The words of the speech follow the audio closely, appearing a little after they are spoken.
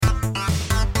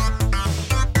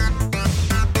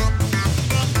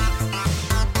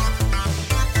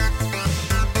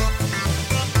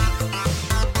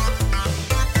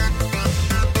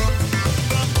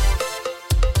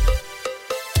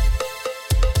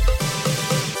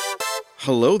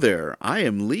Hello there, I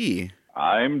am Lee,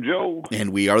 I'm Joe.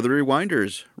 and we are the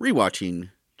Rewinders,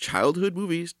 rewatching childhood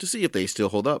movies to see if they still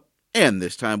hold up. And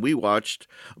this time we watched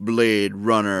Blade Blade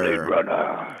Runner,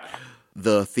 Runner.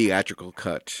 the theatrical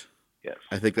cut. Yes.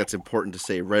 I think that's important to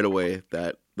say right away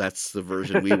that that's the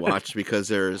version we watched because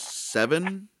there's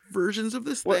 7 versions of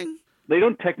this Well, thing. they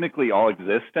don't technically all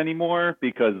exist anymore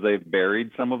because they've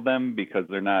buried some of them because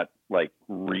they're not like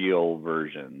real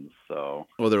versions. So,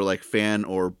 Or they're like fan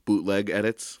or bootleg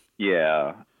edits.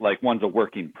 yeah, like one's a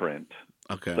working print.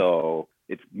 Okay. So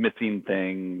it's missing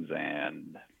things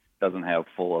and doesn't have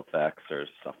full effects or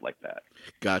stuff like that.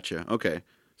 Gotcha. Okay.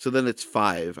 So then it's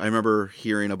 5. I remember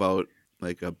hearing about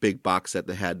like a big box set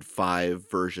that had 5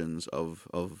 versions of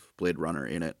Blade Runner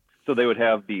in it. So they would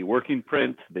have the working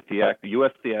print, the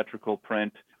U.S. theatrical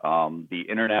print, the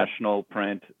international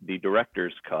print, the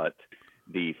director's cut,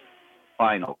 the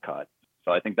final cut.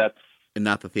 So I think that's And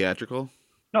not the theatrical?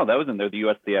 no, that was in there. The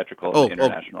U.S. theatrical and Oh, the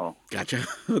international. gotcha.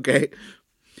 Okay.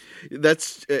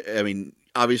 That's, I mean,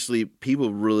 obviously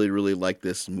people really, really like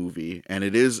this movie, and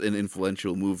it is an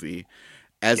influential movie.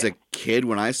 As Yeah, a kid,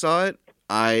 when I saw it,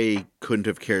 I couldn't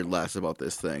have cared less about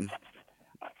this thing.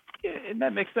 and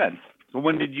that makes sense. So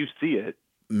when did you see it?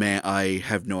 Man, I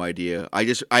have no idea.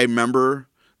 I remember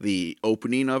the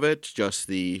opening of it, just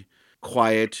the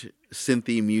quiet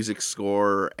synthy music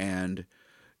score and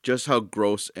just how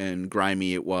gross and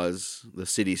grimy it was, the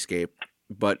cityscape.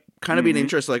 But kind of being Mm-hmm.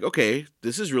 interested, like, okay,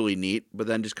 this is really neat. But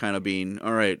then just kind of being,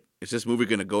 all right, is this movie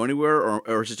going to go anywhere,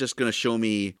 or is it just going to show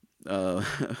me uh,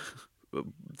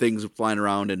 things flying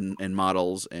around and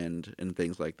models and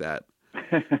things like that?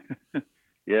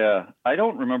 Yeah, I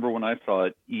don't remember when I saw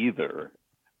it either.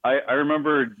 I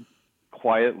remember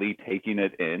quietly taking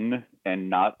it in and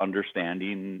not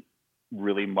understanding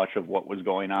really much of what was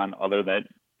going on other than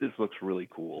this looks really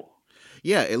cool.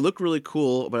 Yeah, it looked really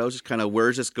cool, but I was just kind of,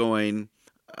 where's this going?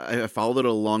 I followed it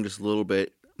along just a little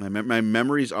bit. My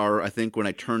memories are, I think, when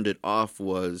I turned it off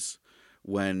was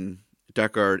when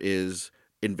Deckard is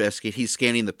investigating. He's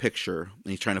scanning the picture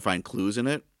and he's trying to find clues in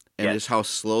it, and Yes. just how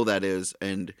slow that is.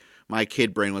 And my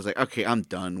kid brain was like, "Okay, I'm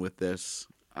done with this."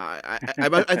 I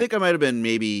think I might have been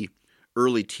maybe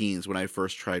early teens when I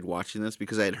first tried watching this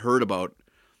because I had heard about,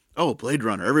 oh, Blade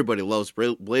Runner. Everybody loves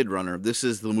Blade Runner. This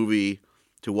is the movie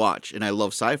to watch, and I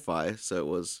love sci-fi, so it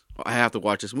was, I have to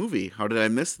watch this movie. How did I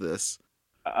miss this?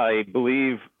 I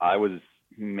believe I was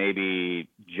maybe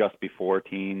just before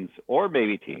teens or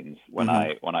maybe teens when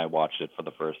Mm-hmm. I watched it for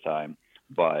the first time,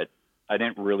 but I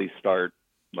didn't really start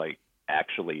like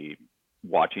actually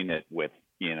watching it with,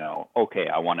 okay,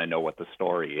 I want to know what the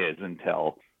story is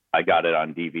until I got it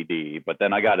on DVD, but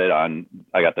then I got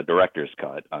the director's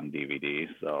cut on DVD,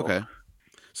 so Okay,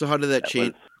 so how did that that was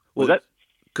change? was Well, that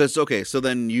because okay, so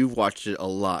then you've watched it a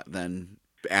lot then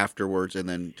afterwards, and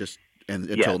then just and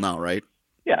until yes. now, right?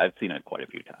 Yeah, I've seen it quite a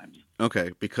few times.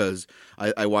 Okay, because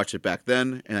I watched it back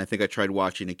then, and I think I tried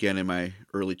watching again in my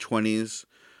early 20s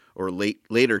or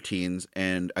later teens,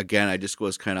 and again I just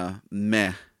was kind of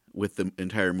meh with the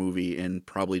entire movie and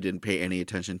probably didn't pay any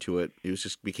attention to it. It was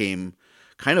just became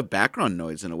kind of background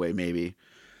noise in a way, maybe.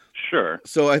 Sure.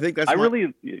 So I think that's I my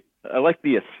really I like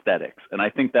the aesthetics, and I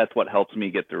think that's what helps me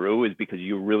get through is because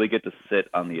you really get to sit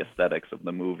on the aesthetics of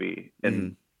the movie and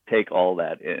mhm. take all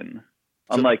that in.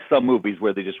 So Unlike some movies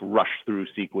where they just rush through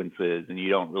sequences and you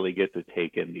don't really get to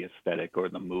take in the aesthetic or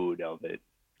the mood of it.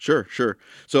 sure, sure.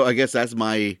 So I guess that's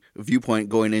my viewpoint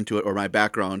going into it, or my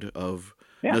background of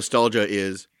Yeah. nostalgia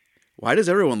is, why does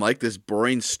everyone like this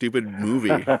boring, stupid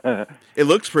movie? It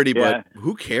looks pretty, but Yeah,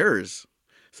 who cares?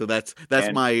 So that's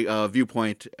and my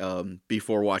viewpoint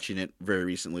before watching it very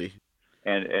recently.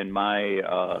 and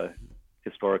my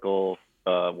historical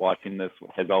watching this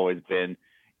has always been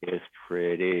it's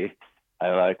pretty. I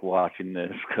like watching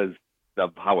this because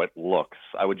of how it looks.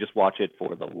 I would just watch it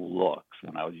for the looks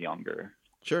when I was younger.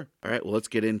 Sure. All right. Well, let's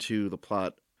get into the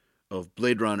plot of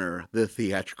Blade Runner, the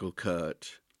theatrical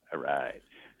cut. All right.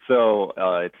 So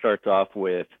it starts off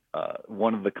with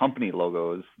one of the company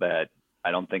logos that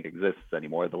I don't think exists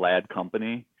anymore, the Lad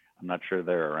Company. I'm not sure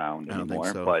they're around I don't think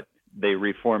anymore, so. but they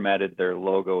reformatted their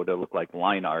logo to look like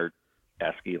line art,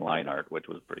 ASCII line art, which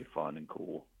was pretty fun and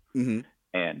cool. Mm-hmm.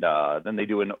 And then they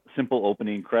do a simple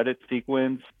opening credit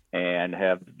sequence and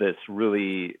have this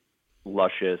really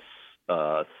luscious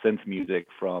synth music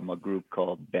from a group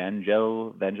called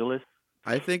Vangelis,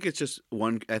 I think it's just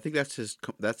one. I think that's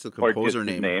that's the or just composer his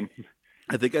name. name.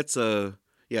 I think that's a,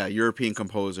 yeah, European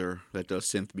composer that does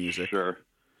synth music. Sure.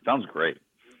 Sounds great.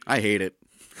 I hate it.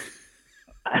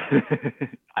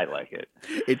 I like it.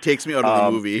 It takes me out of the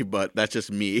Um, movie, but that's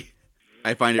just me.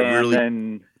 I find it and really.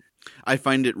 then I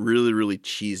find it really, really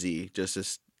cheesy.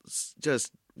 Just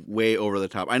way over the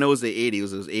top. I know it was the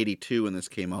 80s. It was 82 when this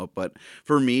came out, but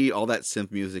for me, all that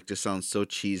synth music just sounds so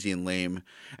cheesy and lame.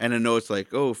 And I know it's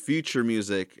like, oh, future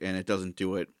music, and it doesn't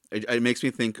do it. It makes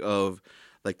me think of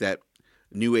like that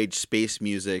new age space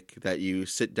music that you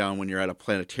sit down when you're at a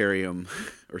planetarium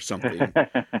or something.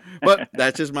 But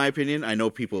that's just my opinion. I know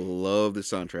people love the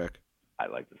soundtrack. I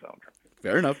like the soundtrack.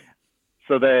 Fair enough.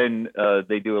 So then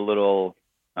they do a little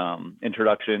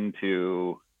introduction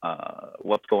to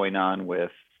what's going on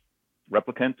with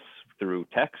replicants through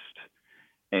text,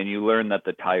 and you learn that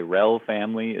the Tyrell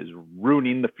family is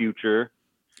ruining the future.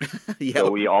 Yep.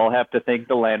 So we all have to thank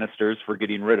the Lannisters for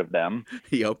getting rid of them.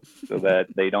 Yep. So that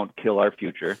they don't kill our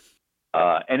future.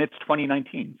 And it's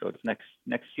 2019, so it's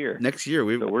next year. Next year,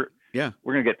 we're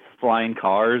gonna get flying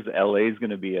cars. LA is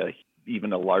gonna be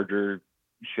even a larger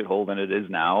shithole than it is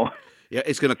now. Yeah,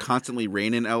 it's gonna constantly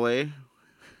rain in LA,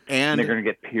 and they're gonna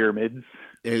get pyramids.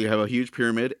 You have a huge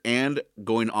pyramid and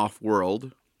going off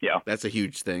world. Yeah, that's a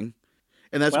huge thing,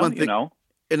 and that's one thing.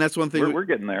 And that's one thing we're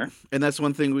getting there. And that's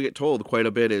one thing we get told quite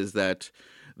a bit is that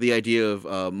the idea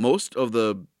of most of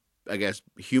the, I guess,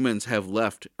 humans have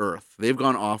left Earth. They've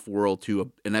gone off world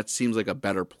and that seems like a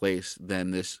better place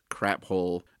than this crap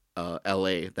hole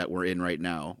LA that we're in right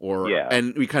now.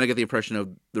 And we kind of get the impression of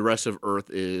the rest of Earth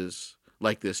is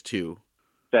like this too.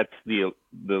 That's the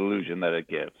illusion that it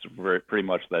gives. Pretty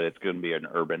much that it's going to be an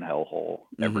urban hellhole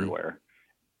everywhere.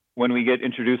 When we get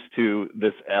introduced to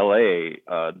this LA,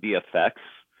 the effects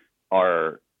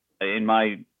are, in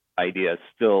my idea,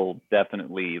 still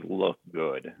definitely look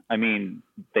good. I mean,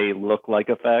 they look like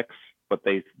effects, but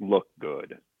they look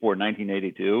good. For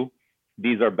 1982,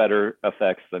 these are better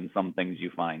effects than some things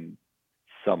you find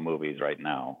some movies right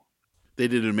now. They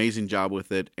did an amazing job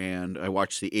with it, and I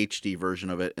watched the HD version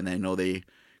of it, and I know they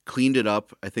cleaned it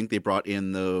up. I think they brought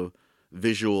in the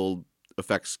visual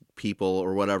effects people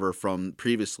or whatever from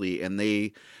previously, and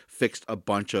they fixed a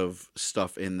bunch of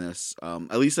stuff in this.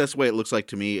 At least that's the way it looks like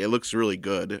to me. It looks really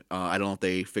good. I don't know if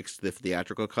they fixed the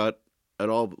theatrical cut at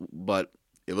all, but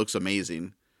it looks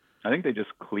amazing. I think they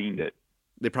just cleaned it.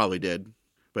 They probably did,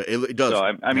 but it does.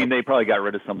 So I mean, they probably got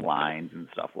rid of some lines and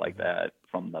stuff like that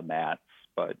from the mats,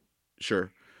 but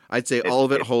sure, I'd say all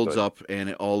of it holds up, and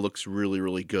it all looks really,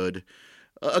 really good.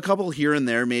 A couple here and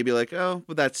there, maybe like, oh,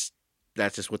 but that's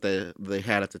just what they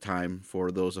had at the time for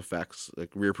those effects,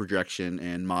 like rear projection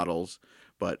and models.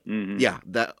 But yeah,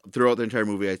 that throughout the entire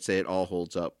movie, I'd say it all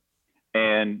holds up.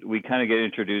 And we kind of get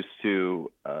introduced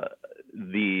to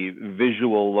the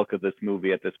visual look of this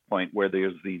movie at this point, where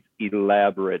there's these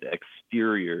elaborate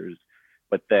exteriors,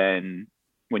 but then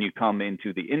when you come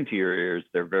into the interiors,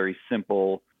 they're very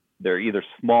simple. They're either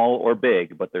small or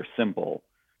big, but they're simple.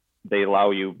 They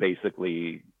allow you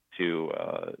basically to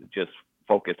just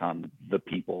focus on the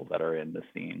people that are in the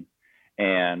scene.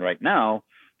 And right now,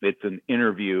 it's an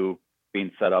interview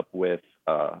being set up with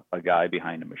a guy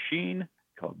behind a machine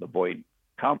called the Void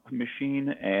Comp machine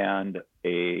and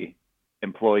a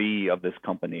employee of this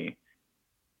company.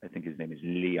 I think his name is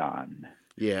Leon.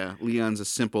 Yeah, Leon's a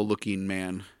simple-looking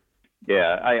man.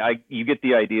 Yeah, you get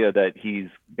the idea that he's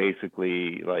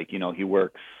basically like, he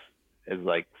works as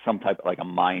like some type of like a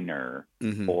miner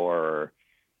or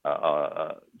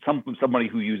somebody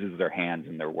who uses their hands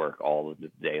in their work all of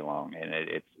the day long, and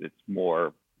it's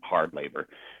more hard labor.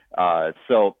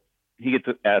 So he gets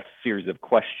asked a series of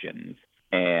questions,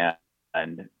 and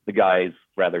the guy's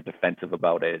rather defensive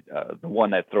about it. The one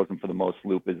that throws him for the most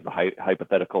loop is the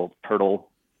hypothetical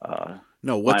turtle.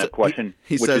 What's a question?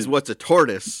 He says, "What's a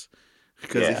tortoise?"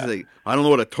 Because he's like, "I don't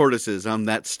know what a tortoise is. I'm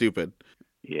that stupid."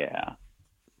 Yeah,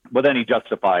 but then he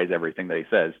justifies everything that he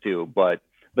says too. But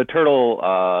the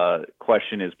turtle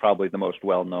question is probably the most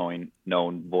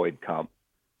known void comp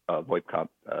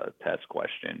test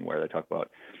question, where they talk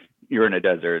about you're in a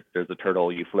desert, there's a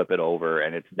turtle, you flip it over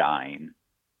and it's dying.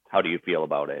 How do you feel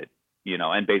about it?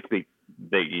 And basically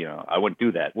I wouldn't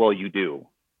do that. Well, you do.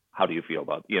 How do you feel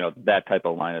about that type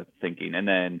of line of thinking? And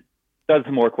then does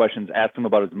some more questions, asks him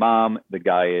about his mom. The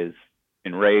guy is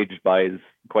enraged by his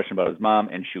question about his mom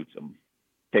and shoots him.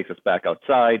 Takes us back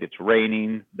outside. It's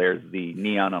raining. There's the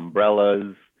neon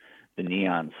umbrellas, the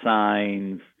neon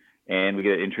signs, and we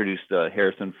get introduced to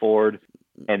Harrison Ford,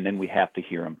 and then we have to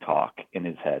hear him talk in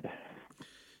his head.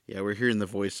 Yeah, we're hearing the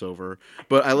voiceover.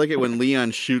 But I like it when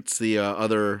Leon shoots the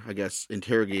other, I guess,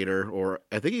 interrogator, or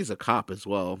I think he's a cop as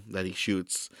well, that he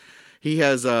shoots.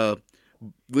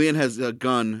 Leon has a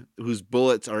gun whose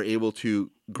bullets are able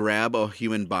to grab a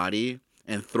human body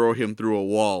and throw him through a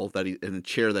wall in a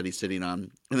chair that he's sitting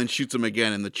on, and then shoots him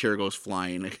again, and the chair goes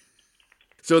flying.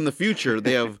 So in the future,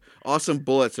 they have awesome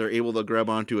bullets that are able to grab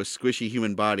onto a squishy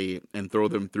human body and throw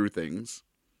them through things.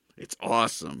 It's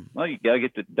awesome. Well, you gotta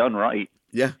get it done right.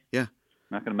 Yeah, yeah.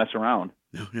 Not gonna mess around.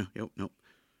 No.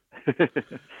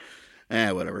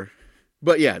 Whatever.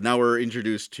 But yeah, now we're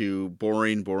introduced to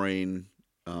boring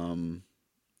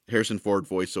Harrison Ford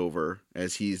voiceover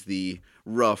as he's the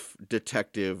rough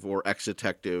detective or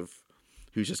ex-detective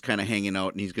who's just kind of hanging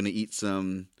out, and he's going to eat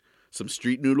some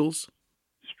street noodles.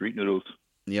 Street noodles.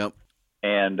 Yep.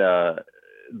 And the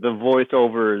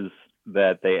voiceovers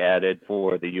that they added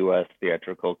for the U.S.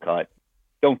 theatrical cut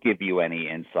don't give you any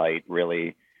insight,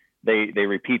 really. They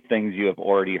repeat things you have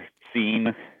already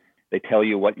seen. They tell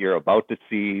you what you're about to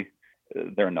see.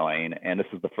 They're annoying, and this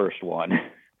is the first one.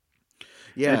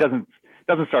 Yeah. And it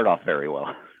doesn't start off very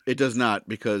well. It does not,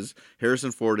 because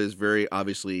Harrison Ford is very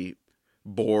obviously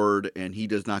bored, and he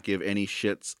does not give any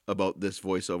shits about this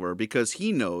voiceover because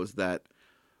he knows that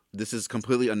this is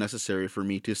completely unnecessary for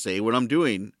me to say what I'm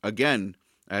doing. Again,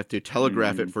 I have to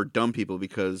telegraph it for dumb people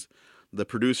because the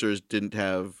producers didn't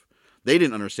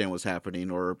understand what's happening,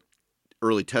 or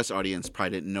early test audience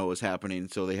probably didn't know what was happening,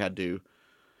 so they had to,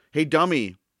 hey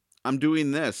dummy, I'm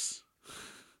doing this.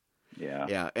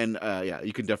 Yeah. And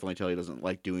you can definitely tell he doesn't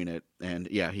like doing it. And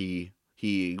yeah, he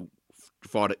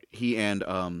fought it. He and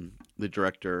the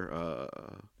director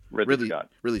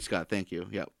Ridley Scott, thank you.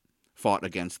 Yeah, fought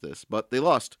against this, but they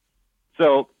lost.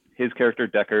 So his character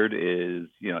Deckard is,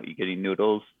 getting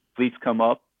noodles. Police come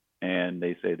up and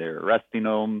they say they're arresting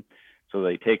him, so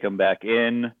they take him back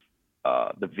in.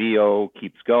 The VO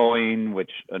keeps going,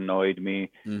 which annoyed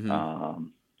me. Mm-hmm.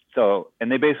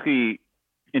 And they basically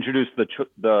introduced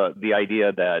the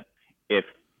idea that if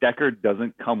Deckard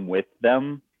doesn't come with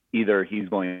them, either he's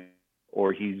going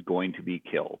to be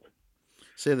killed.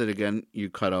 Say that again. You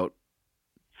cut out.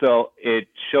 So it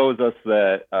shows us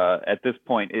that at this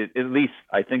point, at least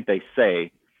I think they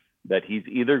say that he's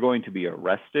either going to be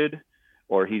arrested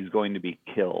or he's going to be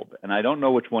killed. And I don't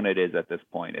know which one it is at this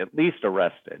point. At least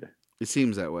arrested. It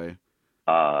seems that way.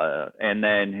 And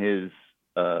then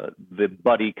the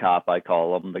buddy cop, I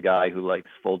call him, the guy who likes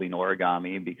folding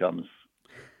origami, becomes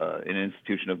an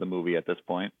institution of the movie at this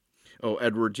point. Oh,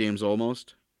 Edward James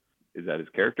Olmos? Is that his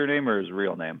character name or his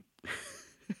real name?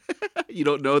 You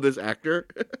don't know this actor?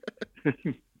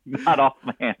 Not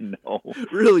offhand, no.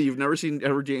 Really? You've never seen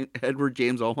Edward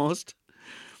James Olmos?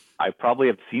 I probably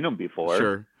have seen him before.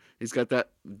 Sure. He's got that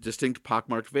distinct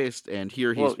pockmarked face, and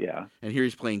here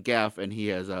he's playing Gaff, and he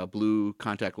has blue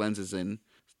contact lenses in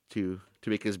to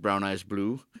make his brown eyes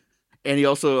blue. And he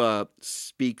also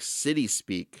speaks city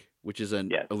speak, which is a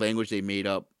language they made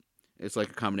up. It's like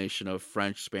a combination of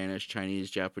French, Spanish,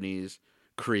 Chinese, Japanese,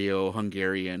 Creole,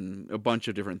 Hungarian, a bunch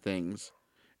of different things.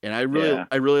 And I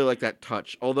really like that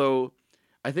touch. Although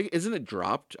I think, isn't it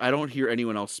dropped? I don't hear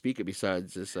anyone else speak it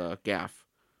besides this Gaff.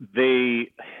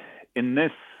 They, in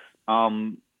this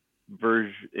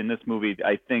version, in this movie,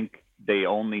 I think they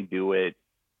only do it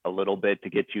a little bit to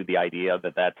get you the idea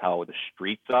that that's how the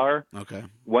streets are. Okay.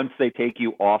 Once they take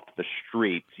you off the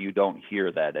streets, you don't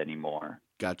hear that anymore.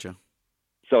 Gotcha.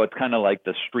 So it's kind of like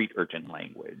the street urchin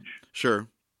language. Sure.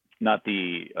 Not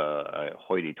the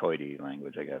hoity-toity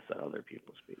language, I guess, that other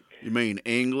people speak. You mean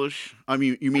English? I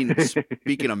mean, you mean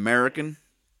speaking American?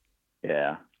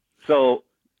 Yeah. So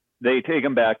they take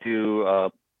him back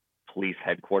to police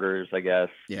headquarters, I guess,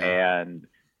 and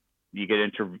you get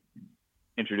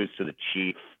introduced to the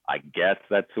chief. I guess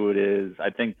that's who it is. I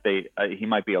think he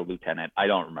might be a lieutenant. I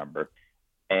don't remember.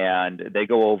 And they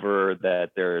go over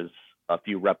that there's a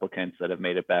few replicants that have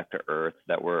made it back to Earth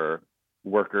that were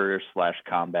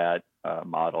workers/combat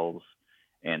models,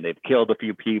 and they've killed a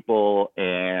few people,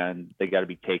 and they got to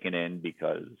be taken in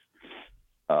because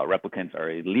replicants are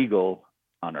illegal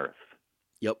on Earth.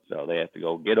 Yep. So they have to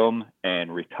go get them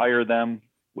and retire them,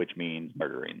 which means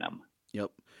murdering them.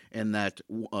 Yep. And that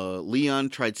Leon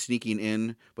tried sneaking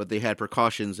in, but they had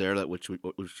precautions there, which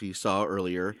we saw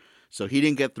earlier. So he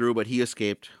didn't get through, but he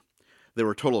escaped. There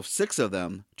were a total of 6 of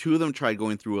them. 2 of them tried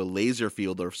going through a laser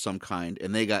field of some kind,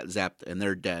 and they got zapped, and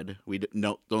they're dead. We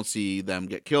don't see them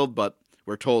get killed, but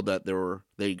we're told that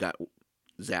they got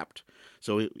zapped.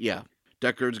 So, yeah,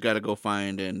 Deckard's got to go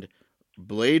find and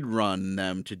Blade Run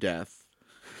them to death,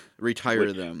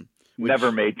 retire them.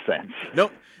 Never made sense.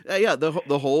 Nope.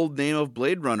 The whole name of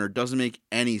Blade Runner doesn't make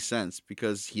any sense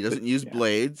because he doesn't use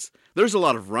blades. There's a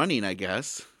lot of running, I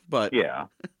guess, but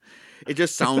it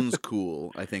just sounds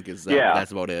cool, I think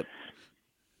that's about it.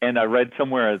 And I read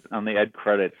somewhere on the end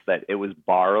credits that it was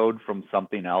borrowed from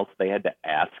something else. They had to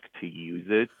ask to use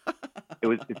it.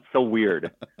 It's so weird.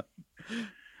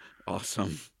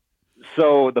 Awesome.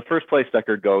 So the first place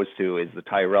Deckard goes to is the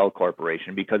Tyrell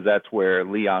Corporation because that's where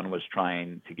Leon was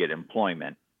trying to get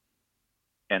employment.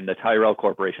 And the Tyrell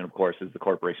Corporation, of course, is the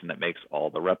corporation that makes all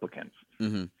the replicants.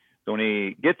 Mm-hmm. So when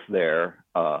he gets there,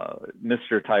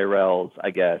 Mr. Tyrell's,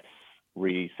 I guess,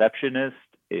 receptionist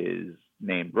is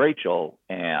named Rachel,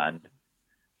 and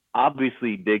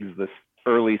obviously digs the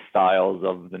early styles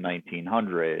of the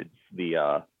 1900s.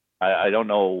 I don't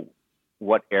know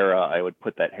what era I would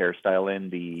put that hairstyle in.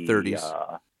 The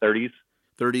 30s. 30s.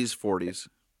 30s, 40s.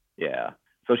 Yeah.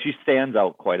 So she stands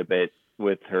out quite a bit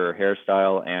with her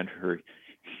hairstyle and her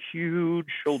huge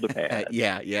shoulder pads.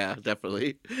 Yeah,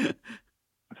 definitely.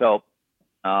 So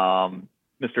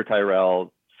Mr.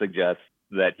 Tyrell suggests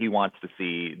that he wants to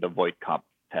see the Voight-Kampff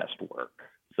test work.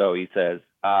 So he says,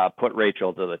 put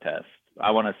Rachel to the test.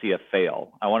 I want to see a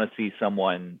fail. I want to see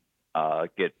someone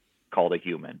get called a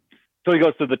human. So he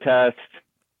goes to the test,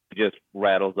 just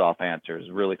rattles off answers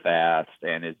really fast,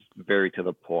 and is very to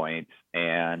the point.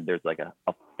 And there's like a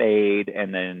fade,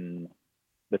 and then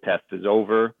the test is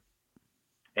over.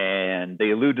 And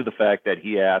they allude to the fact that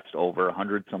he asked over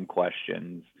 100 some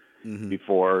questions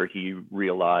before he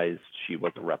realized she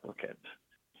was a replicant.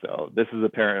 So this is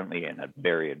apparently in a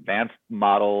very advanced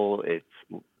model. It's,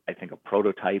 I think, a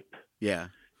prototype. Yeah.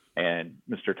 And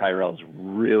Mr. Tyrell's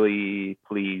really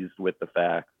pleased with the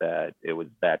fact that it was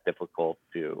that difficult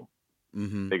to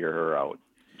figure her out.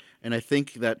 And I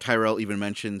think that Tyrell even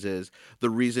mentions is the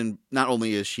reason not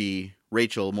only is she,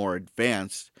 Rachel, more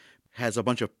advanced, has a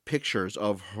bunch of pictures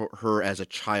of her as a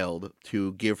child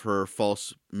to give her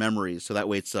false memories. So that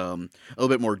way it's a little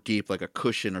bit more deep, like a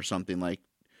cushion or something, like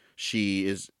she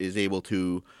is able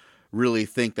to really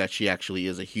think that she actually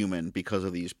is a human because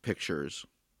of these pictures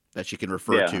that she can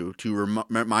refer to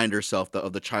remind herself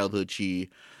of the childhood she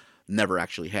never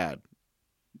actually had.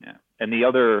 Yeah. And the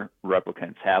other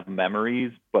replicants have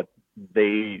memories, but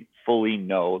they fully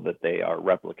know that they are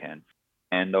replicants.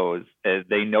 And those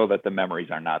they know that the memories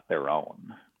are not their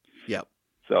own. Yep.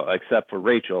 So except for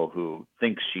Rachel, who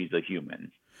thinks she's a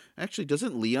human. Actually,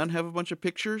 doesn't Leon have a bunch of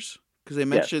pictures? Because they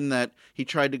mentioned that he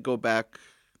tried to go back.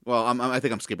 Well, I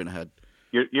think I'm skipping ahead.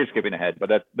 You're skipping ahead, but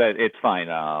that it's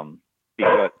fine.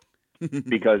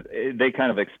 Because they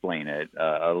kind of explain it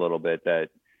a little bit that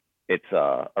it's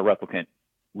a replicant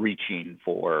reaching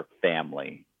for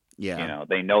family. Yeah. You know,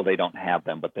 they know they don't have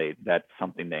them, but that's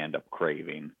something they end up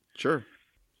craving. Sure.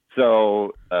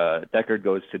 So Deckard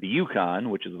goes to the Yukon,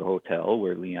 which is the hotel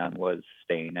where Leon was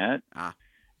staying at.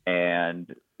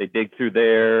 And they dig through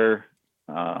there.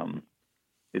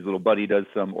 His little buddy does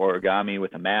some origami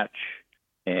with a match.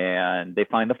 And they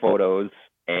find the photos.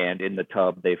 And in the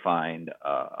tub, they find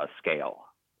a scale.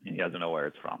 And he doesn't know where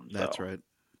it's from. That's right.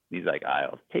 He's like,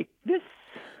 I'll take this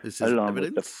is along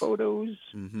evidence? with the photos.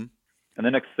 And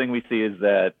the next thing we see is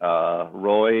that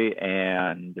Roy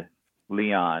and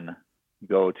Leon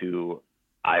go to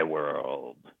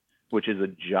iWorld, which is a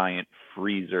giant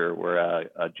freezer where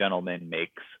a gentleman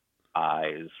makes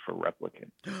eyes for replicants.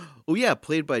 Oh yeah,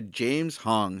 played by James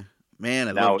Hong. Man,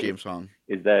 I love James Hong.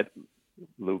 Is that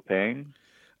Liu Pang?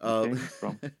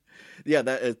 Yeah,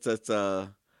 it's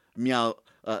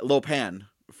Lo Pan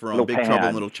from Lo Big Pan. Trouble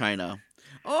in Little China.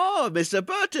 Oh, Mr.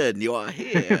 Burton, you are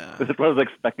here. This is what I was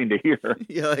expecting to hear.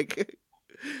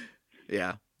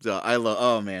 Yeah. So I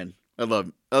love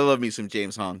me some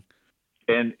James Hong.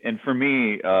 And for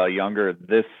me, younger,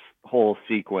 this whole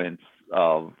sequence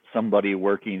of somebody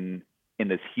working in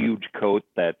this huge coat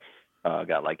that's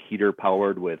got like heater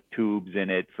powered with tubes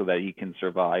in it so that he can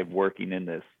survive working in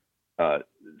this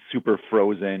super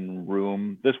frozen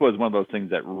room. This was one of those things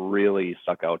that really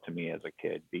stuck out to me as a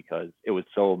kid because it was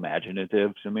so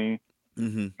imaginative to me.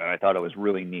 And I thought it was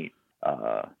really neat.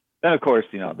 Then, of course,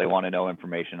 they want to know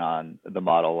information on the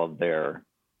model of their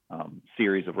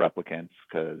series of replicants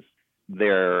because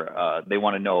they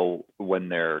want to know when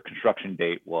their construction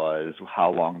date was,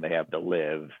 how long they have to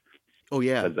live. Oh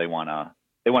yeah, because they want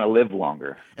to live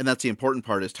longer. And that's the important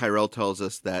part is Tyrell tells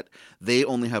us that they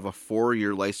only have a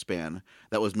 4-year lifespan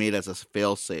that was made as a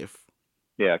failsafe.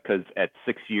 Yeah, because at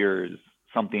 6 years,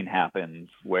 something happens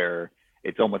where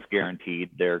it's almost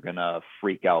guaranteed they're going to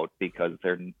freak out because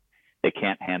they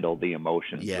can't handle the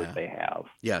emotions that they have.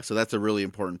 Yeah, so that's a really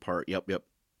important part. Yep.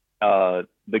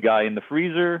 The guy in the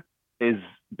freezer is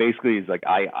like,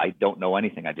 I don't know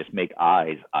anything. I just make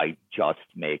eyes.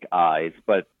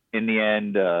 But in the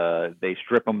end, they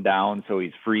strip him down so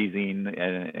he's freezing,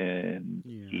 and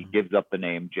he gives up the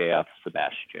name J.F.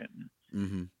 Sebastian.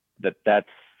 That's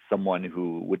someone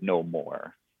who would know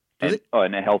more,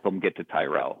 and help him get to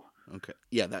Tyrell. Okay,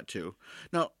 yeah, that too.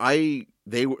 Now,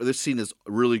 this scene is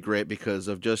really great because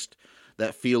of just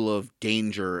that feel of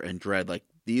danger and dread. Like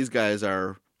these guys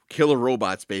are killer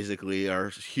robots, basically,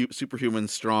 are superhuman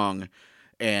strong,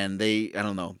 and they, I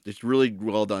don't know, it's really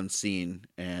well done scene.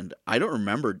 And I don't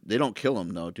remember, they don't kill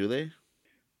him though, do they?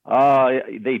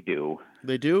 They do.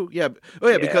 They do, yeah. Oh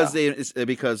yeah, Yeah.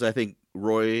 because I think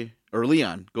Roy or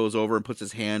Leon goes over and puts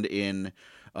his hand in,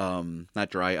 not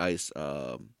dry ice,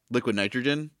 liquid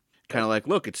nitrogen. Kind of like,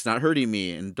 look, it's not hurting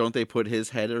me. And don't they put his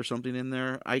head or something in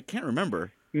there? I can't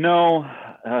remember. No,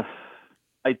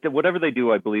 whatever they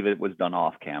do, I believe it was done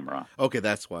off camera. Okay,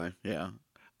 that's why. Yeah,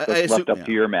 So I it's assume. left up Yeah,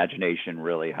 to your imagination,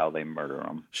 really, how they murder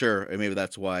them. sure. And maybe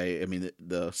that's why. I mean,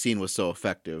 the scene was so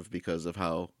effective because of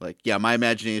how, like, yeah, my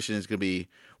imagination is gonna be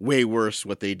way worse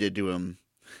what they did to him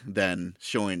than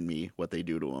showing me what they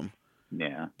do to him.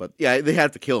 Yeah. But yeah, they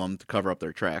had to kill him to cover up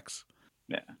their tracks.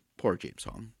 Yeah. Poor James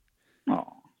Hong.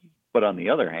 Oh. But on the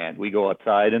other hand, we go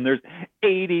outside and there's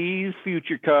 80s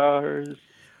future cars.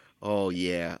 Oh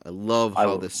yeah, I love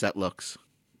how this set looks.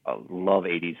 I love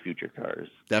 80s future cars.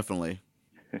 Definitely,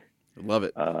 I love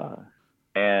it.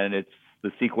 And it's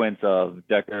the sequence of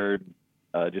Deckard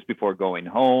just before going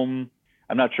home.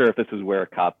 I'm not sure if this is where a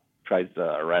cop tries to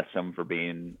arrest him for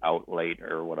being out late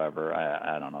or whatever.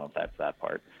 I don't know if that's that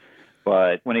part.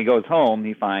 But when he goes home,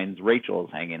 he finds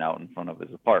Rachel's hanging out in front of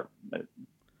his apartment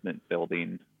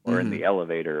building or in the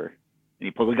elevator. And he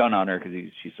pulls a gun on her because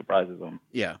she surprises him.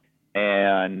 Yeah.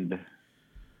 And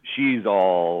she's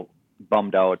all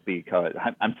bummed out because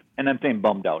I'm saying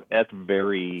bummed out. That's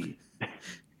very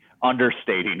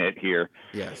understating it here.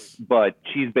 Yes. But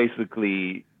she's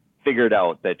basically figured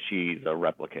out that she's a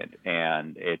replicant,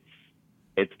 and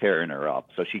it's tearing her up.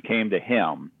 So she came to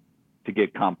him to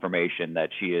get confirmation that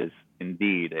she is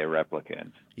indeed a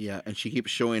replicant. Yeah, and she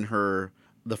keeps showing her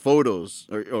the photos,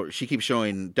 or she keeps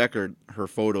showing Deckard her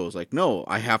photos. Like, no,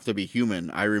 I have to be human.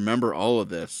 I remember all of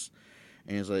this.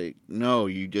 And he's like, no,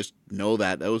 you just know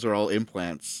that. Those are all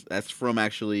implants. That's from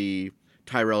actually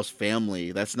Tyrell's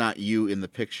family. That's not you in the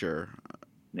picture.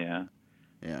 Yeah.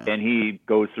 Yeah. And he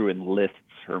goes through and lists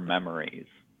her memories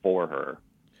for her.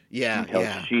 Yeah,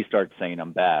 until she starts saying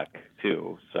them back,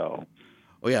 too. So.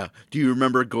 Oh, yeah. Do you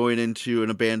remember going into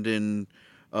an abandoned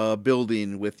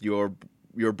building with your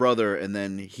brother, and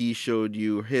then he showed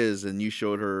you his, and you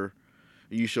showed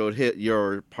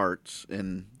your parts,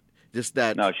 and just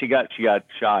that. No, she got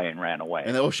shy and ran away.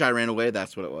 And shy ran away.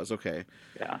 That's what it was. Okay.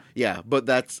 Yeah. Yeah, but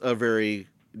that's a very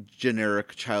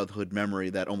generic childhood memory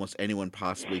that almost anyone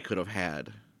possibly could have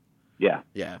had. Yeah.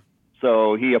 Yeah.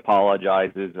 So he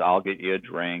apologizes. I'll get you a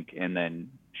drink, and then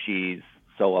she's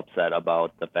so upset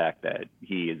about the fact that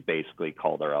he has basically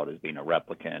called her out as being a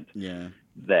replicant. Yeah.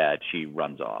 That she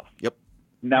runs off. Yep.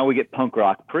 Now we get punk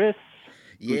rock Pris,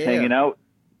 who's hanging out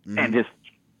and just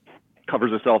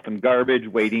covers herself in garbage,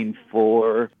 waiting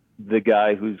for the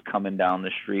guy who's coming down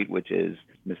the street, which is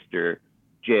Mr.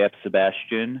 J.F.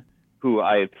 Sebastian, who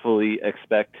I fully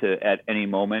expect to, at any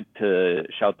moment, to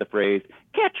shout the phrase,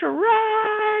 "Catch a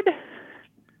ride!"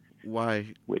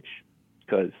 Why?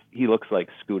 Because he looks like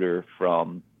Scooter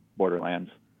from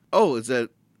Borderlands. Oh, is that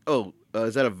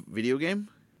a video game?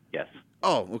 Yes.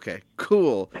 Oh, okay.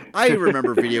 Cool. I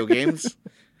remember video games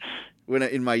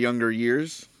in my younger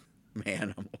years.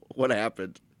 Man, what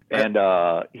happened? And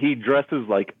he dresses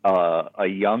like a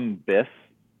young Biff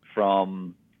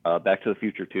from Back to the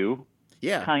Future 2.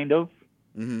 Yeah. Kind of.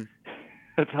 Mm-hmm.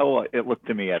 That's how it looked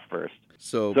to me at first.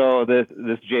 So this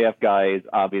JF guy is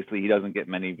obviously, he doesn't get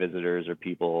many visitors or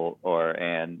people,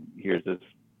 and here's this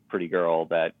pretty girl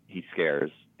that he scares,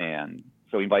 and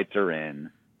so he invites her in.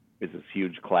 It's this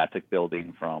huge classic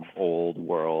building from old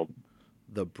world,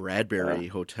 the Bradbury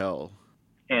Hotel.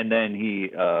 And then he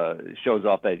shows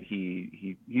off that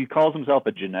he calls himself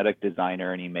a genetic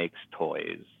designer, and he makes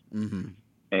toys. Mm-hmm.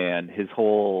 And his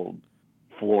whole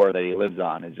floor that he lives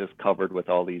on is just covered with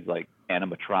all these like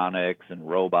animatronics and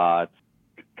robots,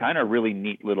 kind of really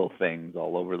neat little things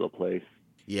all over the place.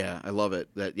 Yeah, I love it.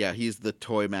 He's the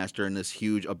toy master in this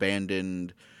huge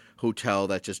abandoned hotel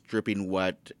that's just dripping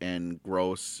wet and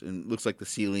gross, and looks like the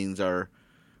ceilings are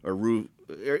roof.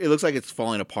 It looks like it's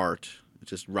falling apart.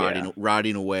 It's just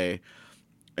rotting away.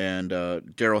 And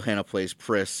Daryl Hannah plays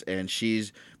Pris, and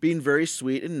she's being very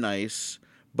sweet and nice,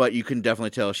 but you can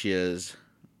definitely tell she has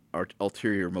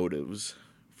ulterior motives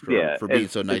for being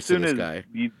so nice to this guy.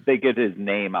 They get his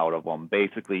name out of him.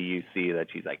 Basically, you see that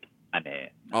she's like,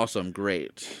 awesome,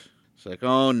 great. It's like,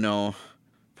 oh no,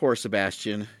 poor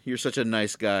Sebastian. You're such a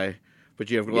nice guy, but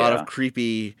you have a lot of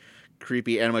creepy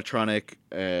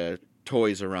animatronic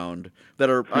toys around that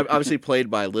are obviously played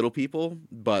by little people,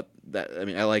 but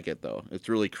I like it though. It's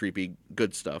really creepy,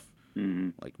 good stuff. Mm-hmm.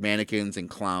 Like mannequins and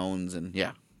clowns and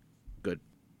good.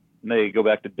 And they go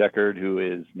back to Deckard, who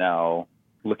is now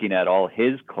looking at all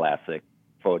his classic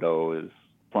photos,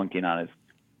 plunking on his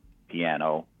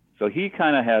piano. So he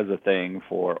kind of has a thing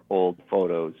for old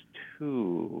photos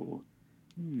too.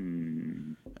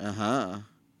 Uh-huh.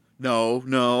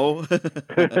 No.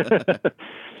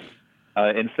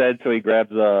 Instead, so he grabs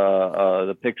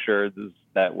the pictures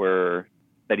that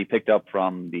he picked up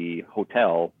from the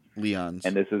hotel, Leon's.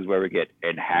 and this is where we get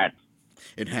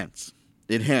enhanced.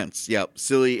 Enhance. Yep.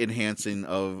 Silly enhancing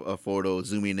of a photo,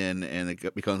 zooming in, and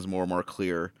it becomes more and more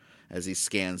clear as he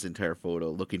scans the entire photo,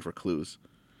 looking for clues.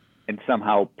 And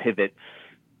somehow pivots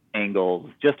angles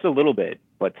just a little bit,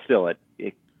 but still,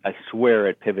 I swear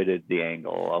it pivoted the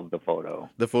angle of the photo.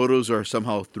 The photos are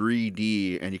somehow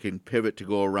 3D, and you can pivot to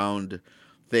go around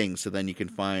things, so then you can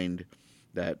find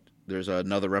that there's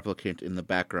another replicant in the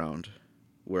background.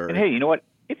 And hey, you know what?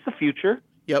 It's the future.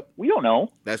 Yep. We don't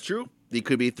know. That's true. It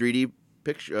could be 3D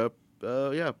picture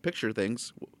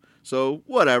things. So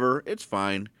whatever, it's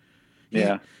fine.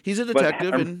 He's a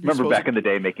detective, and remember back in the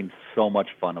day making so much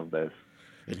fun of this.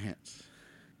 Enhance.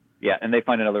 Yeah, and they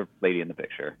find another lady in the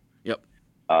picture. Yep.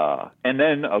 And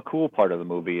then a cool part of the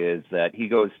movie is that he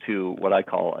goes to what I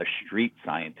call a street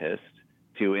scientist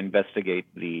to investigate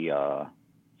the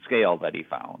scale that he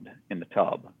found in the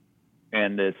tub.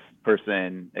 And this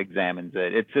person examines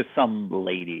it. It's just some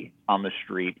lady on the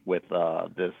street with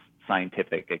this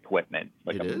scientific equipment,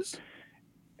 like it is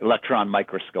electron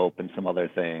microscope and some other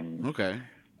things. Okay.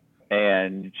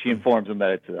 And she informs him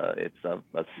that it's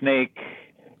a snake,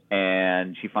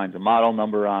 and she finds a model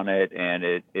number on it, and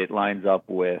it lines up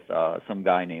with some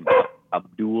guy named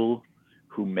Abdul,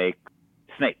 who makes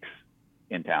snakes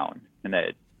in town, and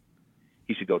that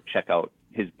he should go check out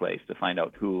his place to find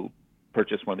out who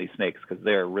purchased one of these snakes, because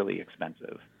they're really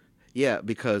expensive. Yeah,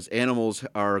 because animals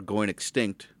are going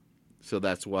extinct, so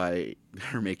that's why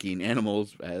they're making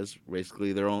animals as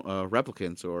basically their own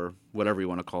replicants, or whatever you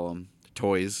want to call them,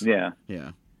 toys. Yeah.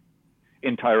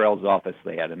 In Tyrell's office,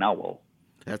 they had an owl.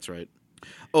 That's right.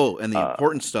 Oh, and the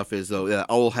important stuff is, though, that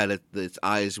owl had its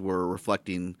eyes were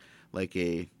reflecting like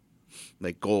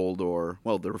gold, or,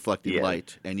 well, they're reflecting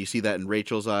light. And you see that in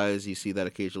Rachel's eyes. You see that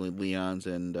occasionally in Leon's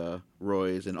and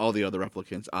Roy's and all the other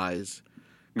replicants' eyes,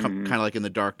 kind of like in the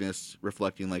darkness,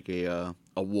 reflecting like a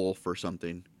wolf or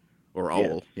something, or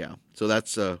owl. Yeah. So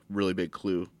that's a really big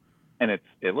clue. And it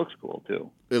looks cool,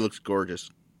 too. It looks gorgeous.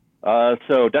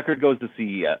 So Deckard goes to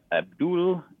see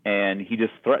Abdul, and he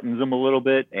just threatens him a little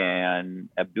bit, and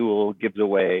Abdul gives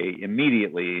away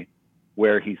immediately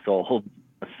where he sold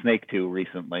a snake to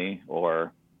recently,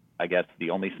 or I guess the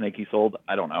only snake he sold.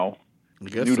 I don't know. I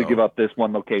guess Knew so. to give up this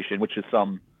one location, which is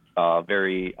some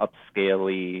very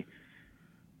upscale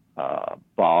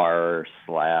bar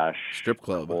 / strip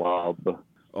club.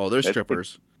 Oh, they're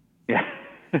strippers. Yeah.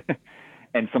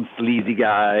 And some sleazy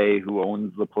guy who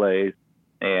owns the place.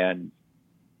 And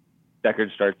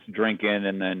Deckard starts drinking,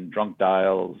 and then drunk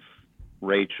dials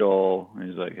Rachel. And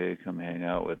he's like, hey, come hang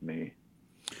out with me.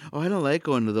 Oh, I don't like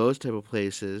going to those type of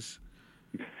places.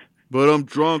 But I'm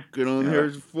drunk, and I'm here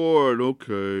for it.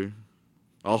 Okay.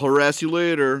 I'll harass you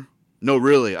later. No,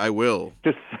 really, I will.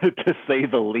 To say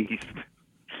the least.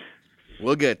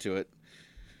 We'll get to it.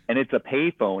 And it's a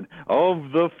payphone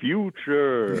of the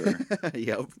future.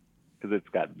 Yep. Because it's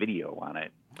got video on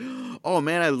it. Oh,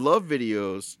 man, I love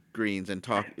video screens and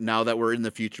talk. Now that we're in the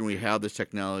future and we have this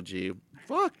technology,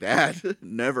 fuck that.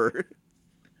 Never.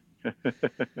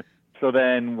 So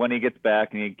then when he gets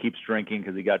back and he keeps drinking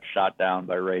because he got shot down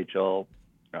by Rachel,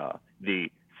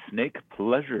 the Snake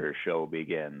Pleasure Show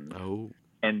begins. Oh.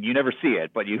 And you never see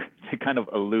it, but you kind of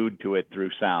allude to it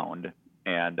through sound.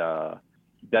 And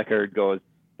Deckard goes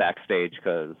backstage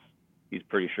because he's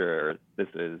pretty sure this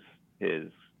is his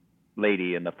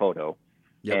lady in the photo.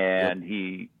 Yep.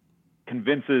 He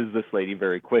convinces this lady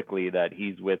very quickly that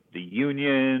he's with the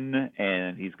union,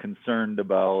 and he's concerned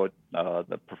about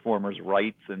the performers'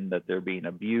 rights and that they're being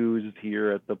abused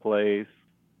here at the place,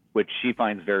 which she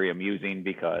finds very amusing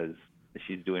because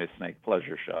she's doing a snake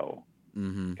pleasure show.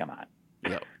 Mm-hmm. Come on.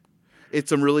 Yep. It's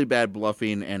some really bad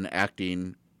bluffing and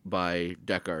acting by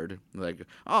Deckard. Like,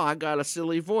 oh, I got a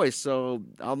silly voice, so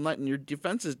I'm letting your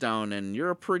defenses down, and you're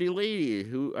a pretty lady.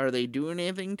 Who are they doing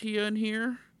anything to you in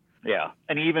here? Yeah,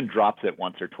 and he even drops it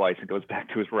once or twice and goes back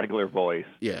to his regular voice.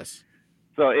 Yes.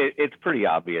 So it's pretty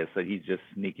obvious that he's just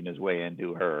sneaking his way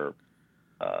into her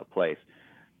place.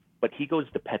 But he goes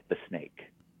to pet the snake.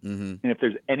 Mm-hmm. And if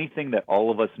there's anything that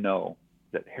all of us know,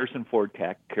 that Harrison Ford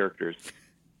characters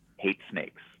hate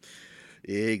snakes.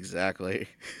 Exactly.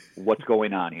 What's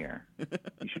going on here? You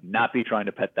should not be trying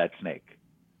to pet that snake.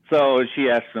 So she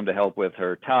asks him to help with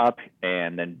her top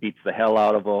and then beats the hell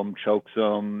out of him, chokes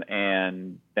him,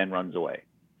 and then runs away.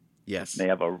 Yes. They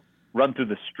have a run through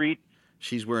the street.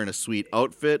 She's wearing a sweet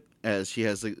outfit as she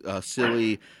has a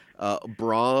silly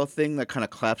bra thing that kind of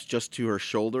claps just to her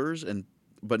shoulders,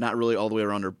 but not really all the way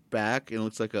around her back. And it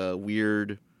looks like a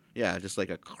weird, just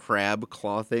like a crab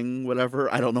claw thing,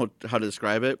 whatever. I don't know how to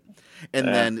describe it.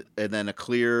 And then a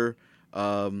clear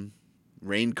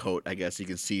raincoat, I guess you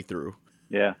can see through.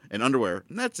 Yeah. And underwear.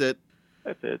 And that's it.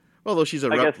 That's it. Although she's a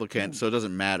replicant, guess, so it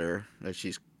doesn't matter that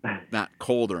she's not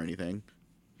cold or anything.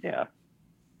 Yeah.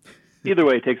 Either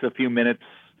way, it takes a few minutes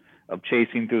of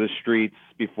chasing through the streets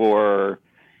before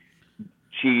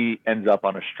she ends up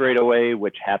on a straightaway,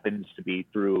 which happens to be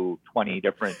through 20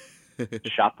 different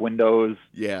shop windows.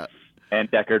 Yeah. And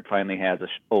Deckard finally has an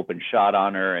open shot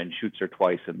on her and shoots her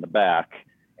twice in the back.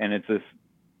 And it's this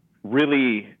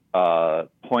really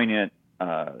poignant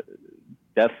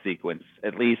death sequence,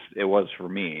 at least it was for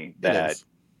me, that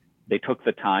they took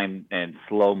the time and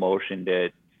slow motioned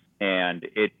it. And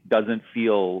it doesn't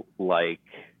feel like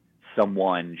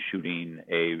someone shooting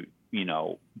a,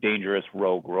 dangerous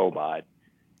rogue robot.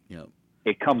 Yep.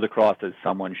 It comes across as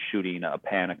someone shooting a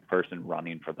panicked person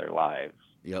running for their lives.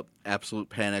 Yep. Absolute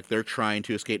panic. They're trying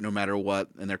to escape no matter what,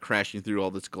 and they're crashing through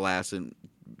all this glass and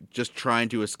just trying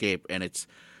to escape, and it's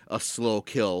a slow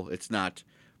kill. It's not,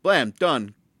 blam,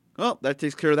 done. Well, that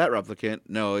takes care of that replicant.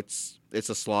 No, it's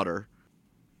a slaughter.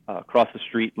 Across the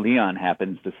street, Leon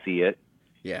happens to see it.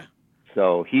 Yeah.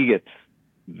 So he gets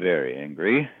very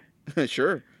angry.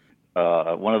 Sure.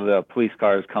 One of the police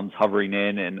cars comes hovering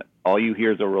in, and all you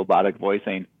hear is a robotic voice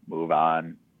saying, "Move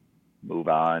on, move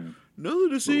on." Nothing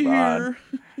to see here.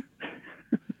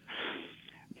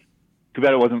 Too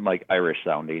bad it wasn't like Irish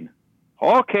sounding.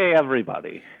 Okay,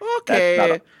 everybody. Okay.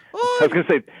 I was going to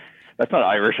say, that's not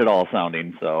Irish at all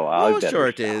sounding, so sure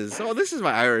it is. Oh, this is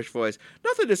my Irish voice.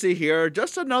 Nothing to see here.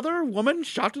 Just another woman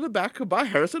shot in the back by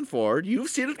Harrison Ford. You've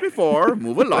seen it before.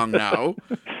 Move along now.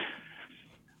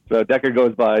 So Deckard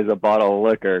goes buys a bottle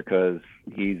of liquor because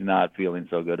he's not feeling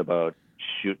so good about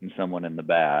shooting someone in the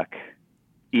back,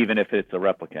 even if it's a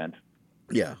replicant.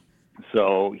 Yeah.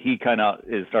 So he kind of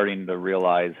is starting to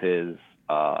realize his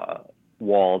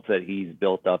walls that he's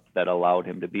built up that allowed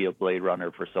him to be a Blade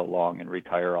Runner for so long and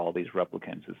retire all these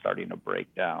replicants is starting to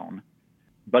break down.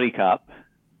 Buddy Cop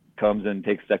comes and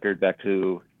takes Deckard back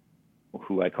to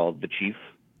who I called the Chief.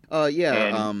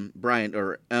 Brian,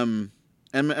 or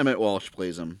Emmett Walsh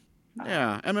plays him.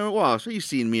 Yeah, Emmett Walsh. You've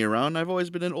seen me around. I've always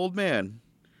been an old man.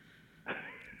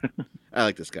 I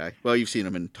like this guy. Well, you've seen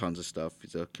him in tons of stuff.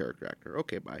 He's a character actor.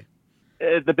 Okay, bye.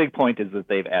 The big point is that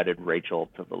they've added Rachel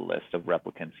to the list of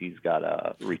replicants he's got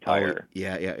to retire. Oh,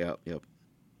 yeah.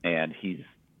 And he's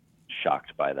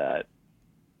shocked by that.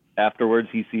 Afterwards,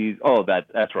 he sees,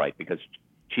 that's right, because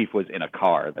Chief was in a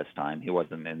car this time. He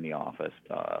wasn't in the office.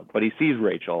 But he sees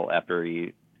Rachel after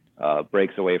he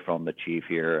breaks away from the Chief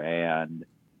here. And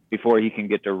before he can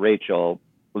get to Rachel,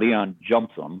 Leon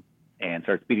jumps him and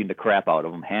starts beating the crap out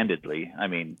of him handedly. I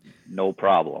mean, no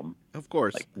problem. Of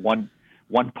course. Like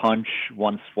one punch,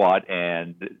 one swat,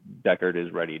 and Deckard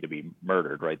is ready to be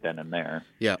murdered right then and there.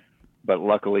 Yeah. But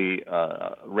luckily,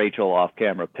 Rachel off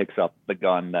camera picks up the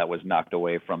gun that was knocked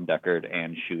away from Deckard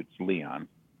and shoots Leon.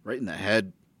 Right in the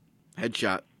head.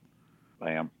 Headshot.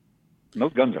 Bam. And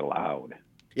those guns are loud.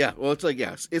 Yeah, well, it's like,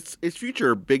 yes, it's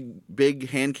future big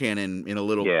hand cannon in a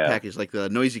little package, like the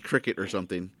Noisy Cricket or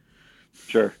something.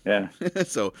 Sure, yeah.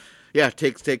 So, yeah,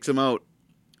 takes him out.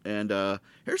 And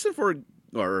Harrison Ford,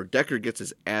 or Deckard, gets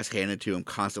his ass handed to him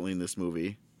constantly in this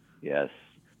movie. Yes.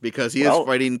 Because he is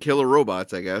fighting killer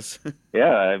robots, I guess.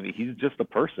 Yeah, I mean, he's just a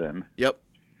person. Yep.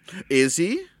 Is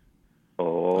he?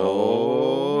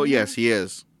 Oh, yes, he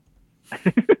is.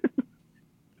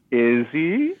 Is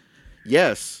he?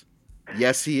 Yes.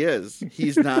 Yes, he is.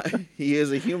 He's not. He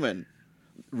is a human.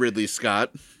 Ridley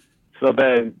Scott. So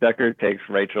then Deckard takes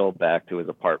Rachel back to his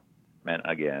apartment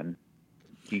again.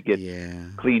 He gets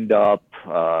cleaned up.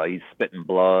 He's spitting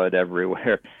blood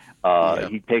everywhere.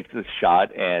 He takes a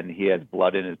shot, and he has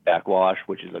blood in his backwash,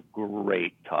 which is a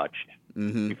great touch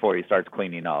before he starts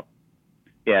cleaning up.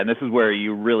 Yeah, and this is where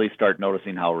you really start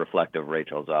noticing how reflective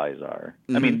Rachel's eyes are.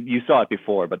 I mean, you saw it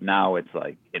before, but now it's,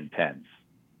 like, intense.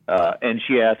 And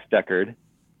she asks Deckard,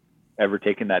 ever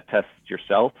taken that test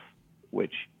yourself?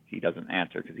 Which he doesn't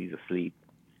answer because he's asleep.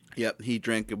 Yep, he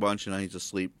drank a bunch and now he's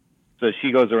asleep. So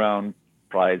she goes around,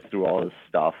 pries through all his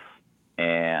stuff,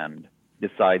 and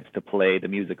decides to play the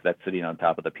music that's sitting on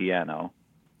top of the piano.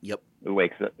 Yep. It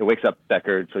wakes up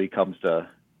Deckard, so he comes to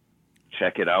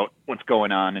check it out, what's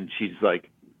going on, and she's like,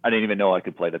 I didn't even know I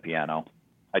could play the piano.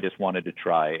 I just wanted to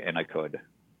try, and I could.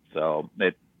 So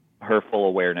her full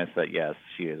awareness that yes,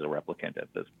 she is a replicant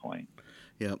at this point.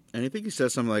 Yeah, and I think he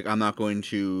says something like, "I'm not going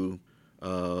to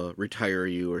retire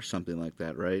you" or something like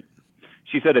that, right?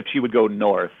 She said if she would go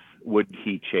north, would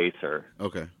he chase her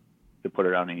Okay. to put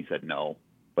her down? And he said no,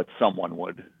 but someone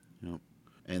would. Yep.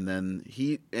 And then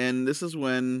this is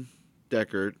when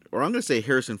Deckard, or I'm going to say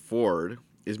Harrison Ford,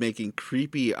 is making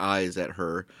creepy eyes at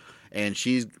her, and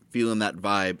she's feeling that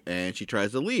vibe, and she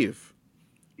tries to leave.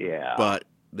 Yeah. But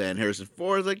then Harrison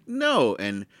Ford is like, no,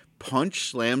 and punch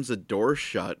slams the door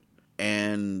shut,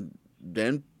 and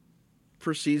then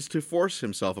proceeds to force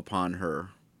himself upon her.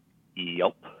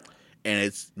 Yep. And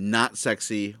it's not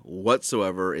sexy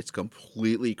whatsoever. It's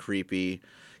completely creepy.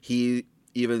 He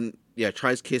even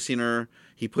tries kissing her.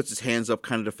 He puts his hands up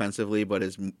kind of defensively, but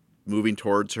is moving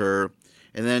towards her.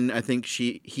 And then I think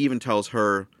he even tells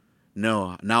her,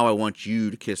 "No, now I want you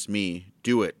to kiss me.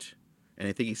 Do it." And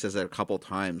I think he says that a couple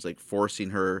times, like forcing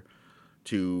her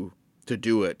to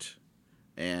do it.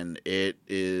 And it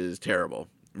is terrible.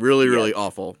 Really, really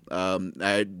awful.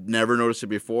 I'd never noticed it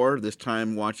before. This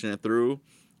time watching it through,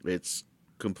 it's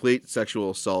complete sexual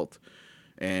assault.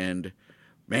 And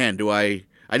man, I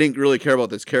didn't really care about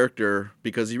this character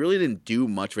because he really didn't do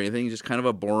much of anything. He's just kind of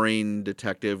a boring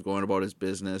detective going about his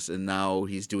business, and now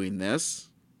he's doing this.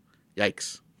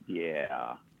 Yikes.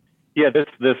 Yeah. Yeah,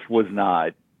 this was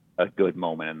not a good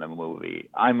moment in the movie.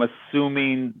 I'm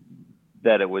assuming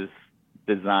that it was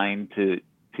designed to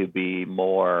be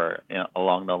more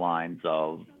along the lines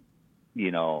of,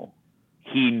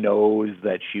 he knows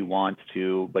that she wants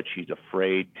to, but she's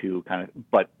afraid to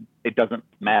but it doesn't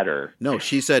matter. No,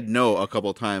 she said no a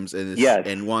couple times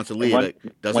and wants to leave.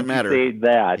 It doesn't matter. Once you say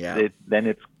that, then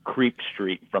it's Creep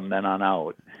Street from then on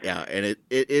out. Yeah, and it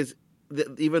is,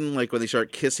 even like when they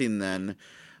start kissing, then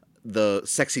the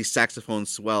sexy saxophone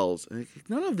swells.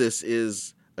 None of this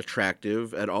is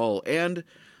attractive at all, and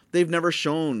they've never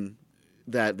shown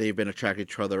that they've been attracted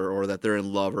to each other or that they're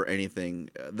in love or anything.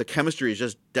 The chemistry is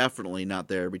just definitely not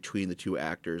there between the two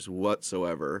actors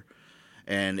whatsoever.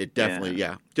 And it definitely,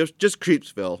 just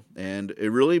creepsville. And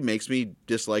it really makes me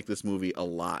dislike this movie a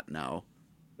lot now.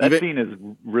 That scene is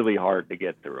really hard to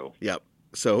get through. Yep.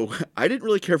 So I didn't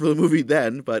really care for the movie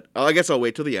then, but I guess I'll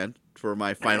wait till the end for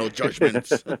my final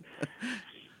judgments.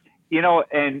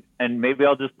 And maybe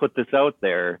I'll just put this out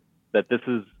there that this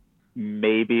is,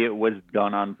 maybe it was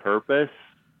done on purpose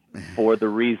for the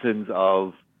reasons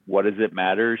of, what does it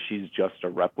matter? She's just a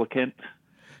replicant.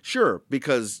 Sure,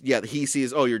 because he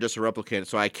sees, oh, you're just a replicant,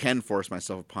 so I can force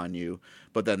myself upon you.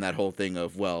 But then that whole thing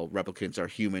of, well, replicants are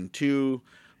human too,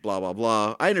 blah blah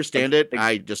blah. I understand it.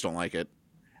 I just don't like it.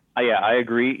 I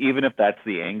agree. Even if that's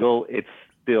the angle, it's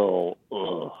still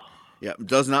ugh. Yeah, it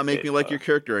does not make me like your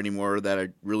character anymore that I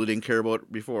really didn't care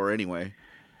about before anyway.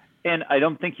 And I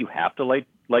don't think you have to like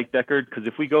Deckard, because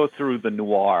if we go through the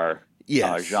noir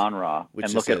genre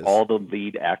and look at all the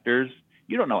lead actors,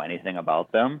 you don't know anything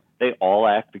about them. They all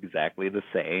act exactly the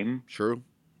same. True.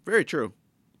 Very true.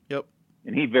 Yep.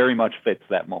 And he very much fits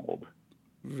that mold.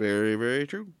 Very, very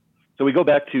true. So we go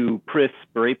back to Pris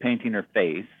spray painting her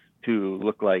face to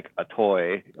look like a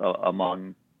toy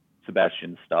among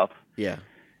Sebastian's stuff. Yeah.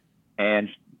 And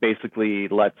basically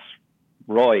lets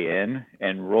Roy in,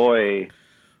 and Roy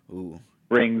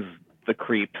brings the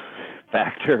creep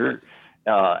factor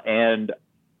and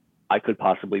I could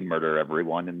possibly murder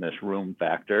everyone in this room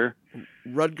factor.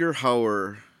 Rutger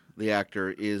Hauer, the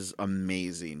actor, is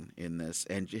amazing in this,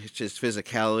 and just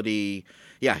physicality,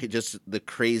 just the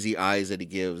crazy eyes that he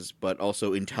gives, but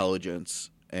also intelligence.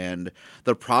 And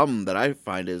the problem that I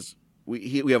find is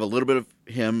we have a little bit of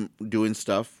him doing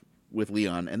stuff with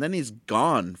Leon, and then he's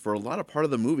gone for a lot of part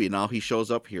of the movie. Now he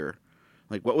shows up here.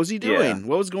 Like, what was he doing? Yeah.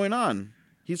 What was going on?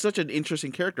 He's such an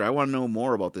interesting character. I want to know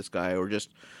more about this guy, or just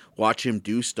watch him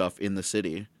do stuff in the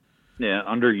city. Yeah,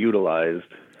 underutilized.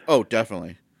 Oh,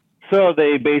 definitely. So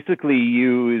they basically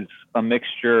use a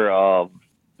mixture of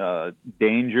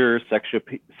danger, sex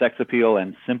appeal,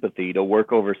 and sympathy to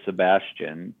work over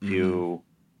Sebastian to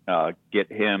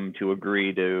get him to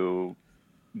agree to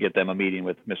get them a meeting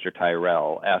with Mr.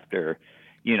 Tyrell after,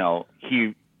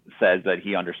 he says that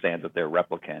he understands that they're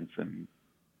replicants and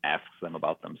asks them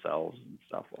about themselves and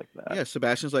stuff like that. Yeah,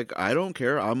 Sebastian's like, I don't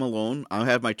care. I'm alone. I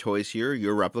have my toys here.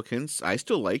 You're replicants. I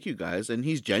still like you guys. And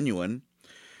he's genuine.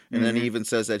 And then he even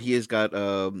says that he has got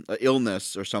an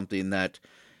illness or something, that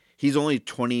he's only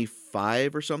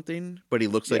 25 or something, but he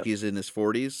looks like he's in his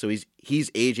 40s. So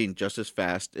he's aging just as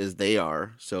fast as they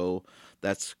are. So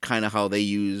that's kind of how they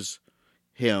use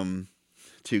him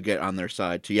to get on their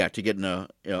side, to get in a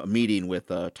meeting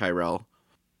with Tyrell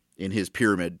in his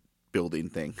pyramid building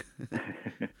thing.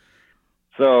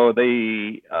 So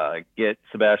they get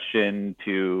Sebastian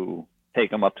to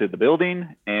take him up to the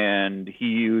building, and he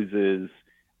uses.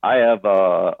 I have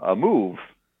a move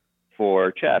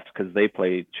for chess because they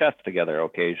play chess together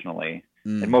occasionally,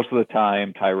 and Mm. most of the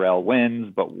time Tyrell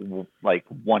wins, but like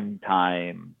one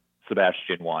time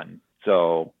Sebastian won.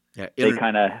 So Yeah, they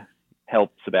kind of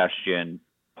help Sebastian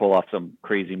pull off some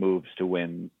crazy moves to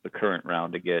win the current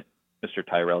round to get Mr.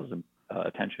 Tyrell's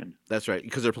attention. that's right,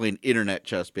 because they're playing internet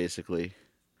chess basically,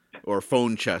 or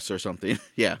phone chess or something.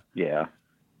 Yeah. Yeah.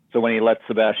 So when he lets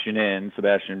Sebastian in,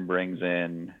 Sebastian brings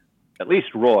in at least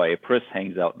Roy. Pris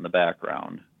hangs out in the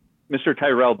background. Mr.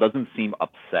 Tyrell doesn't seem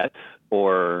upset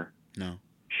or No.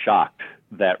 shocked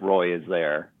that Roy is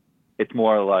there. It's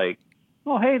more like,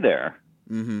 oh, hey there.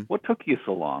 Mm-hmm. What took you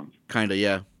so long? Kind of,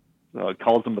 yeah. So he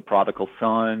calls him the prodigal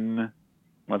son,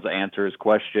 wants to answer his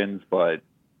questions, but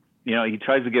he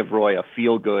tries to give Roy a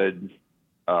feel-good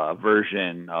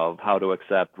version of how to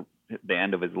accept the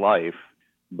end of his life,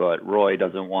 but Roy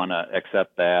doesn't want to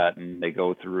accept that, and they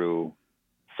go through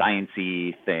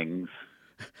sciencey things.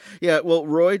 Yeah, well,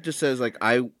 Roy just says like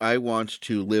I want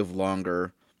to live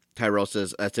longer. Tyrell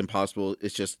says that's impossible.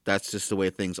 That's just the way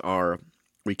things are.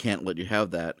 We can't let you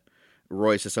have that.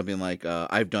 Roy says something like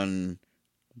I've done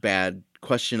bad,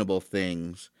 questionable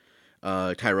things.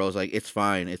 Tyrell's like it's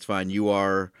fine, it's fine. You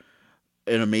are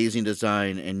an amazing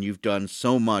design, and you've done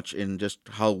so much in just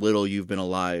how little you've been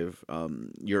alive.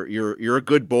 You're a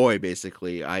good boy,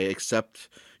 basically. I accept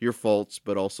your faults,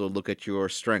 but also look at your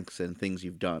strengths and things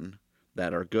you've done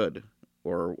that are good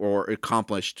or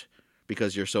accomplished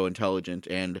because you're so intelligent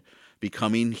and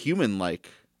becoming human-like.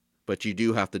 But you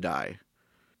do have to die.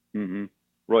 Mm-hmm.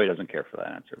 Roy doesn't care for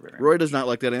that answer very Roy much. does not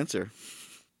like that answer.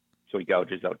 So he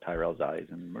gouges out Tyrell's eyes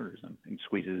and murders him and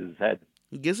squeezes his head.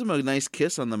 He gives him a nice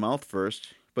kiss on the mouth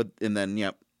first, and then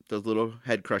does a little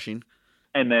head crushing.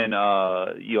 And then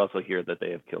you also hear that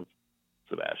they have killed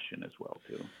Sebastian as well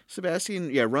too.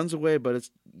 Sebastian, runs away, but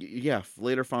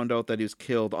later found out that he was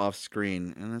killed off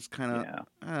screen, and that's kind of,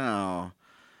 I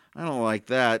don't like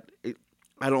that.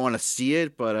 I don't want to see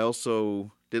it, but I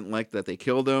also didn't like that they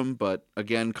killed him. But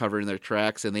again, covering their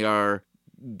tracks, and they are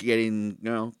getting,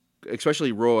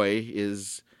 especially Roy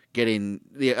is getting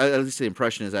at least the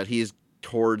impression is that he's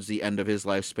towards the end of his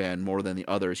lifespan more than the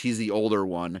others. He's the older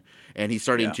one, and he's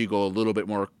starting to go a little bit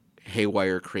more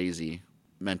haywire crazy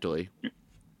mentally.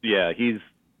 Yeah, he's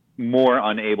more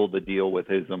unable to deal with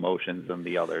his emotions than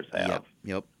the others have.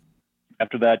 Yep.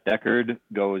 After that, Deckard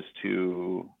goes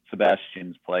to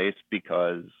Sebastian's place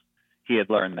because he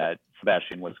had learned that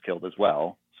Sebastian was killed as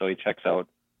well. So he checks out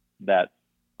that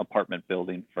apartment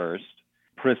building first.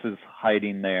 Pris is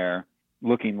hiding there,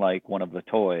 looking like one of the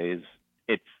toys.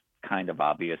 It's kind of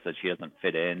obvious that she doesn't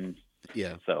fit in.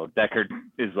 Yeah. So Deckard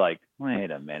is like, wait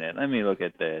a minute, let me look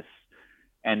at this.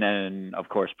 And then, of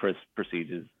course, Pris proceeds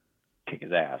to kick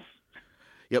his ass.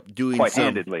 Yep, doing quite some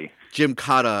handedly.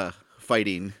 Gymkhana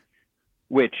fighting.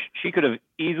 Which she could have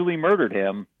easily murdered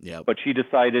him, Yep. but she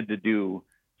decided to do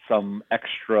some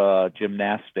extra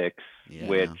gymnastics,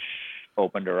 which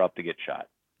opened her up to get shot.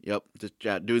 Yep, just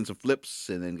doing some flips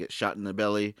and then get shot in the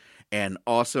belly. An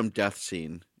awesome death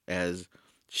scene as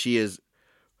she is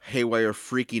haywire,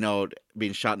 freaking out,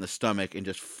 being shot in the stomach, and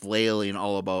just flailing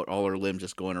all about, all her limbs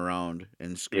just going around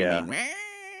and screaming.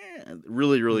 Yeah.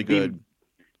 Really, really good.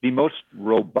 The most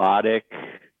robotic,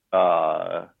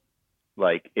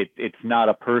 it's not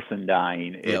a person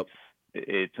dying.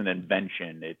 It's an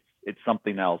invention. It's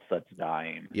something else that's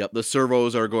dying. Yep, the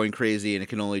servos are going crazy, and it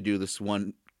can only do this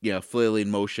one,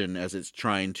 flailing motion as it's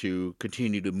trying to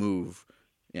continue to move.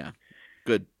 Yeah,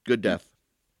 good death.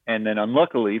 And then,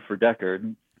 unluckily for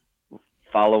Deckard,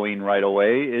 following right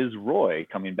away is Roy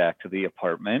coming back to the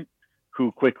apartment,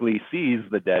 who quickly sees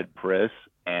the dead Pris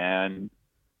and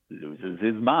loses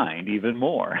his mind even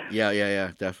more.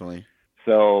 Yeah, definitely.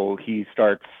 So he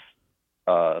starts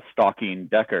stalking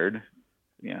Deckard.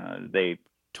 They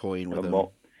toying with him.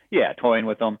 Toying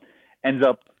with him. Ends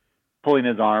up pulling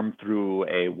his arm through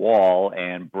a wall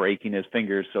and breaking his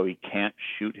fingers so he can't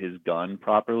shoot his gun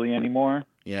properly anymore.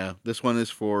 Yeah, this one is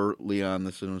for Leon,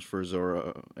 this one is for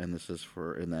Zora, and this is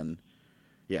for, and then,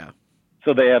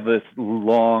 So they have this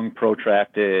long,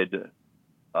 protracted,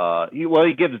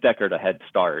 he gives Deckard a head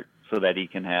start so that he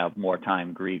can have more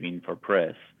time grieving for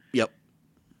Pris. Yep.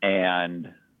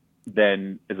 And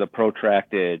then is a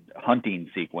protracted hunting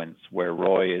sequence where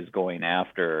Roy is going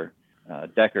after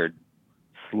Deckard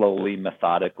slowly,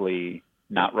 methodically,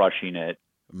 not rushing it.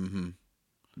 Mm-hmm.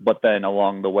 But then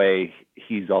along the way,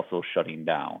 he's also shutting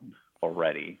down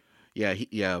already.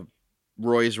 Yeah.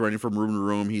 Roy's running from room to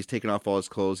room. He's taking off all his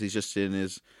clothes. He's just in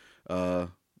his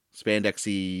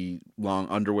spandexy long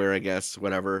underwear, I guess,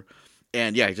 whatever.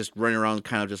 And yeah, he's just running around,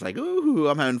 kind of just like, "Ooh,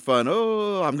 I'm having fun.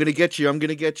 Oh, I'm gonna get you. I'm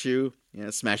gonna get you." Yeah,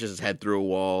 smashes his head through a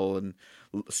wall and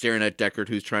staring at Deckard,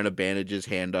 who's trying to bandage his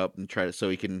hand up and try to so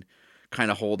he can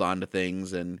kind of hold on to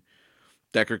things. And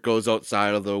Deckard goes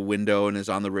outside of the window and is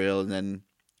on the rail, and then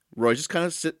Roy just kind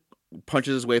of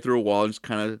punches his way through a wall and just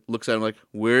kind of looks at him like,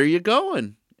 "Where are you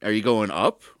going? Are you going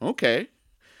up? Okay."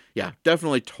 Yeah,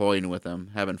 definitely toying with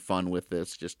him, having fun with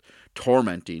this, just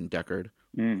tormenting Deckard.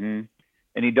 Mm-hmm.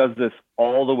 And he does this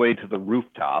all the way to the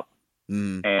rooftop.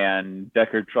 And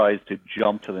Deckard tries to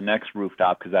jump to the next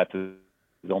rooftop because that's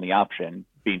his only option,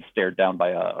 being stared down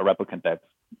by a replicant that's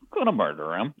going to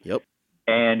murder him. Yep.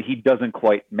 And he doesn't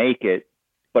quite make it,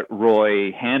 but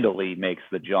Roy handily makes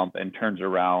the jump and turns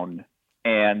around.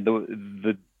 And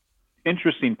the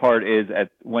interesting part is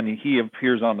when he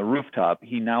appears on the rooftop,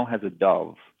 he now has a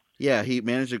dove. Yeah,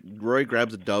 Roy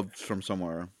grabs a dove from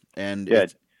somewhere. And yeah.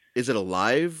 Is it a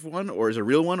live one, or is it a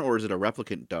real one, or is it a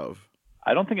replicant dove?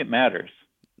 I don't think it matters.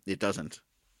 It doesn't.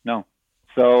 No.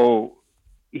 So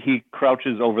he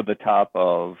crouches over the top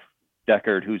of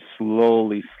Deckard, who's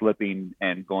slowly slipping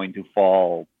and going to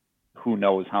fall who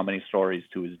knows how many stories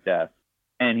to his death.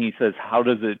 And he says, how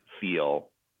does it feel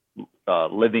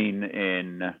living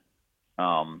in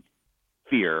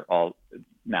fear all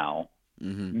now,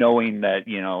 knowing that,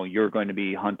 you're going to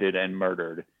be hunted and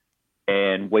murdered,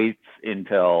 and waits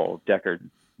until Deckard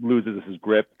loses his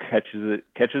grip, catches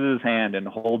his hand and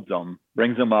holds him,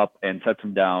 brings him up and sets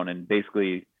him down, and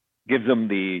basically gives him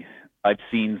the "I've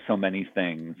seen so many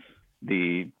things,"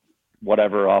 the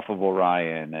whatever off of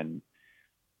Orion and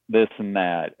this and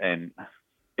that. And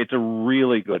it's a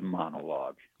really good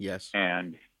monologue. Yes.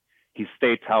 And he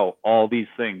states how all these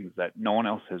things that no one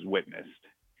else has witnessed,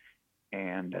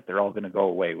 and that they're all going to go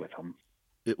away with him.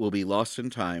 It will be lost in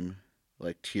time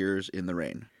like tears in the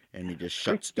rain. And he just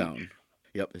shuts down.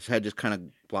 Yep, his head just kind of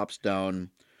flops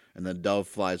down, and the dove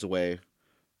flies away.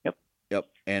 Yep,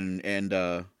 and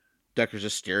Decker's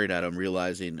just staring at him,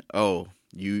 realizing, oh,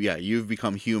 you've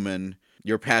become human.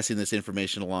 You're passing this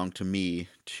information along to me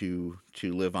to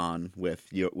live on with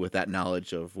that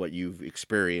knowledge of what you've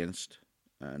experienced,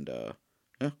 and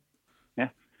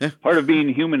yeah. Part of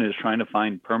being human is trying to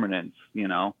find permanence.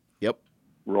 Yep.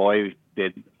 Roy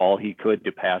did all he could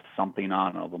to pass something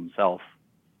on of himself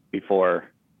before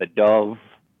the dove,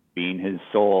 being his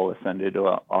soul, ascended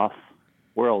off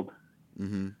world.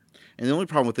 Mm-hmm. And the only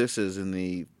problem with this is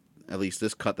at least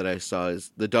this cut that I saw,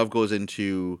 is the dove goes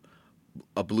into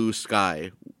a blue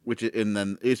sky, and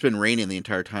then it's been raining the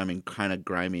entire time and kind of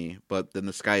grimy, but then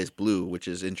the sky is blue, which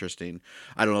is interesting.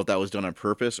 I don't know if that was done on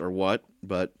purpose or what,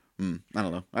 but I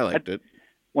don't know. I liked it.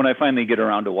 When I finally get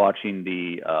around to watching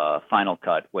the final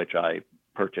cut, which I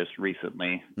purchased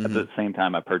recently, at the same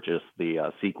time I purchased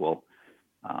the sequel,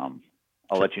 I'll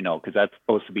let you know, because that's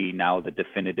supposed to be now the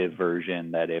definitive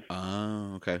version. That if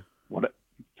okay.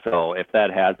 So if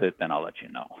that has it, then I'll let you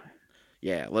know.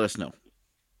 Yeah, let us know.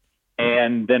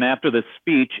 And then after the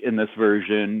speech in this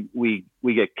version, we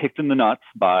get kicked in the nuts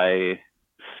by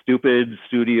stupid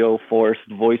studio forced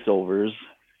voiceovers.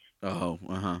 Oh,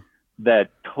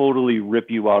 that totally rip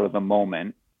you out of the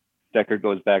moment. Deckard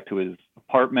goes back to his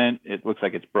apartment. It looks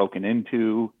like it's broken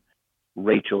into.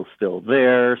 Rachel's still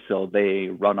there, so they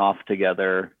run off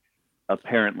together,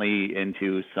 apparently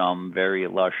into some very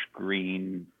lush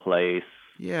green place.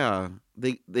 Yeah,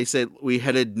 they said we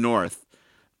headed north,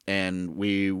 and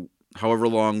however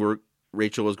long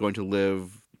Rachel was going to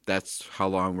live, that's how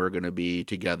long we're going to be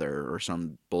together, or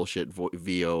some bullshit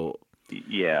VO.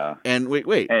 Yeah. And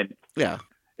wait. And yeah.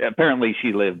 Apparently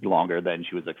she lived longer than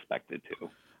she was expected to.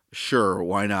 Sure,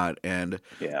 why not? And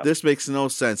this makes no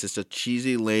sense. It's a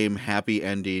cheesy, lame, happy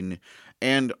ending.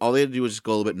 And all they had to do was just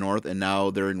go a little bit north, and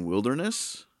now they're in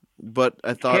wilderness. But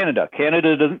I thought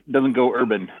Canada doesn't go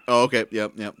urban. Oh, okay.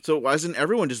 Yep. So why doesn't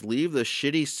everyone just leave the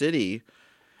shitty city,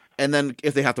 and then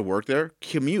if they have to work there,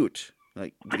 commute?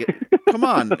 Like, come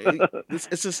on, it's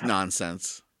just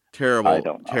nonsense.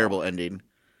 Terrible ending.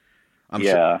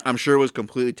 I'm sure it was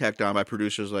completely tacked on by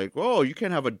producers. Like, oh, you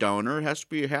can't have a downer; it has to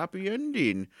be a happy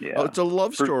ending. Yeah. Oh, it's a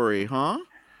love story, huh?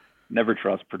 Never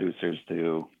trust producers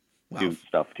to do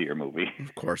stuff to your movie.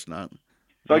 Of course not.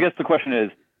 So I guess the question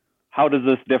is, how does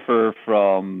this differ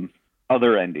from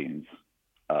other endings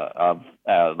of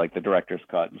like the director's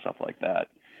cut and stuff like that?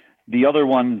 The other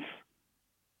ones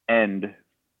end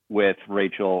with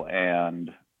Rachel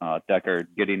and Deckard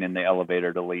getting in the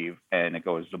elevator to leave, and it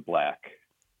goes to black.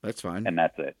 That's fine. And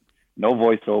that's it. No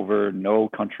voiceover, no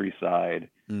countryside.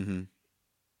 Mm-hmm.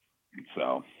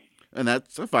 So. And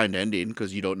that's a fine ending,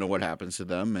 because you don't know what happens to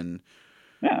them, and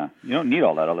Yeah, you don't need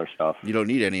all that other stuff. You don't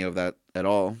need any of that at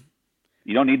all.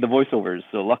 You don't need the voiceovers.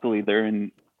 So luckily, they're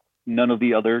in. None of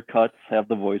the other cuts have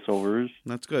the voiceovers.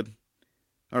 That's good.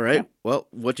 All Yeah. right. Well,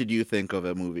 what did you think of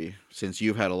a movie? Since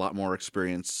you've had a lot more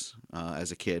experience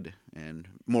as a kid and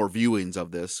more viewings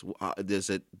of this,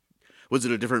 was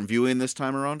it a different viewing this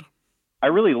time around? I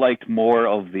really liked more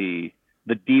of the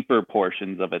deeper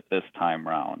portions of it this time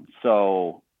round.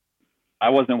 So I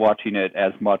wasn't watching it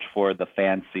as much for the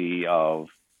fancy of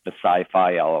the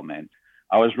sci-fi element.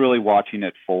 I was really watching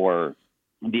it for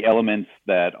the elements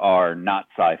that are not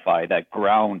sci-fi, that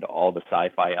ground all the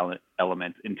sci-fi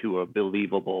elements into a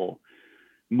believable,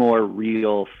 more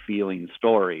real feeling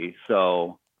story.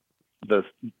 So the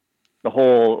the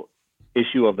whole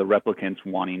issue of the replicants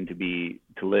wanting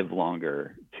to live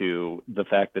longer, to the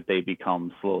fact that they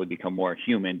slowly become more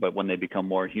human, but when they become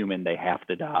more human they have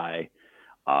to die,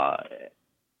 uh,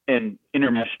 and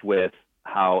intermeshed with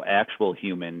how actual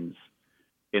humans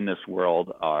in this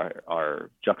world are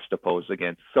juxtaposed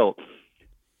against. So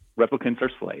replicants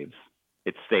are slaves.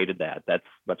 It's stated that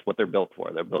that's what they're built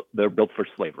for. They're built for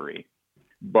slavery.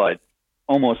 But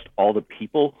almost all the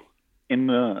people in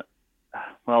the,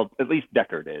 well, at least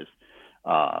Deckard is,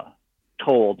 uh,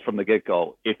 told from the get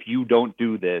go, if you don't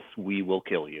do this, we will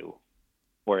kill you,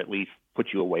 or at least put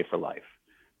you away for life.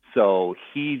 So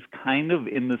he's kind of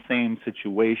in the same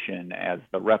situation as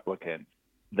the replicant,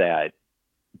 that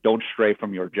don't stray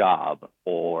from your job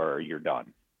or you're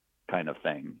done, kind of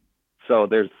thing. So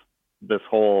there's this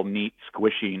whole neat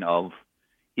squishing of,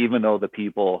 even though the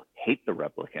people hate the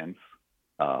replicants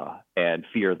and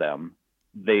fear them,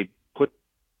 they put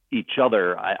each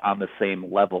other on the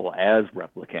same level as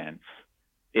replicants.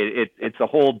 It's a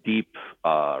whole deep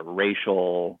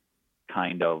racial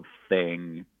kind of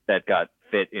thing that got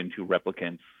fit into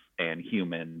replicants and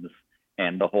humans,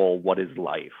 and the whole what is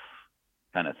life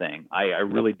kind of thing. I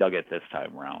really dug it this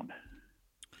time around.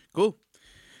 Cool.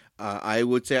 I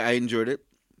would say I enjoyed it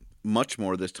much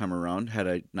more this time around. Had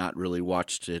I not really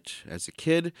watched it as a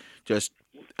kid, just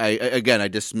I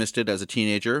dismissed it as a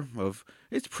teenager. Of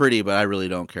it's pretty, but I really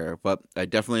don't care. But I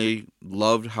definitely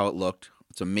loved how it looked.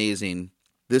 It's amazing.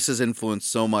 This has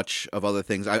influenced so much of other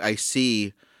things. I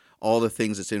see all the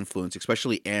things it's influenced,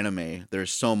 especially anime.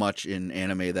 There's so much in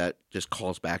anime that just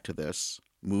calls back to this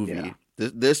movie. Yeah.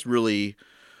 This really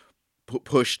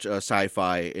pushed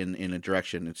sci-fi in a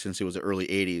direction. Since it was the early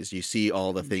 80s, you see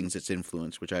all the things it's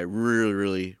influenced, which I really,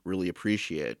 really, really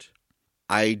appreciate.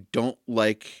 I don't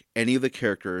like any of the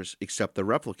characters except the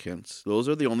replicants. Those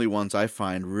are the only ones I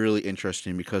find really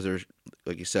interesting because they're,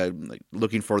 like you said, like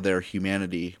looking for their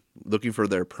humanity, looking for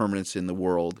their permanence in the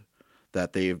world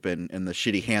that they've been, in the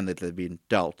shitty hand that they've been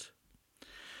dealt.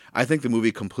 I think the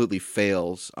movie completely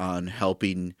fails on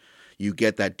helping you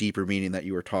get that deeper meaning that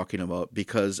you were talking about,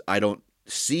 because I don't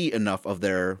see enough of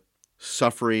their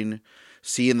suffering,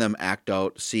 seeing them act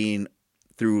out, seeing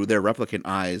through their replicant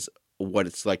eyes what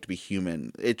it's like to be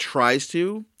human. It tries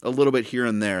to a little bit here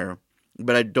and there,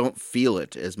 but I don't feel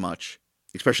it as much.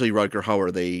 Especially Rutger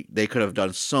Hauer, they could have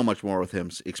done so much more with him,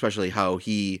 especially how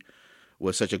he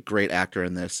was such a great actor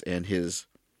in this, and his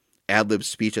ad-lib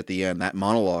speech at the end, that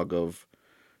monologue of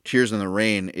Tears in the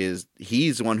Rain,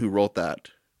 he's the one who wrote that.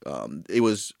 It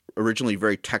was originally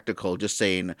very technical, just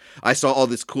saying, I saw all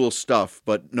this cool stuff,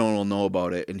 but no one will know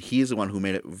about it. And he's the one who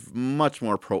made it much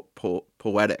more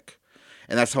poetic.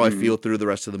 And that's how I feel through the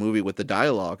rest of the movie with the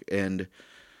dialogue. And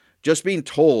just being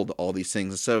told all these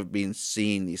things instead of being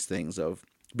seeing these things, of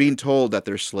being told that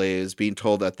they're slaves, being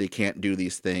told that they can't do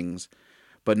these things,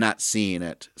 but not seeing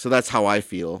it. So that's how I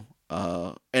feel.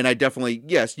 And I definitely,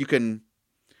 yes, you can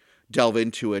delve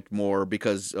into it more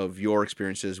because of your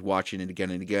experiences watching it again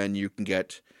and again. You can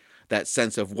get that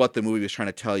sense of what the movie was trying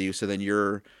to tell you. So then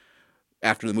you're,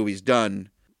 after the movie's done,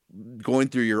 going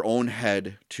through your own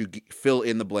head to fill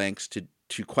in the blanks,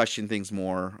 to question things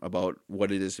more about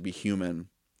what it is to be human,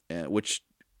 which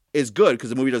is good because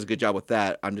the movie does a good job with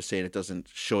that. I'm just saying it doesn't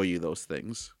show you those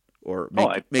things or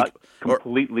I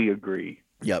completely agree.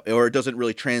 Yeah, or it doesn't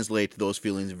really translate those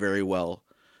feelings very well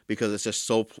because it's just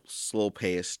so slow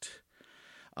paced.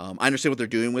 I understand what they're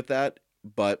doing with that,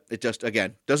 but it just,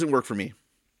 again, doesn't work for me.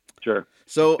 Sure.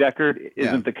 So Deckard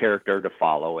isn't the character to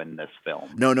follow in this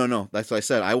film. No. That's what I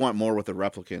said. I want more with the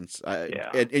replicants.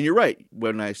 And you're right.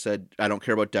 When I said I don't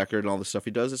care about Deckard and all the stuff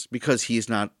he does, it's because he's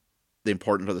not the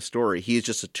important of the story. He's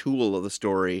just a tool of the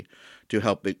story to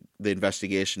help the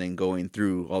investigation and going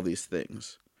through all these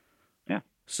things. Yeah.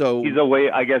 So he's a way,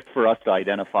 I guess, for us to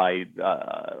identify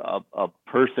a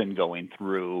person going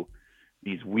through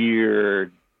these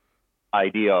weird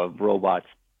idea of robots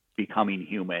becoming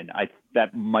human.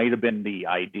 That might have been the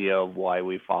idea of why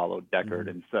we followed Deckard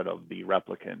instead of the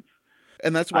replicants.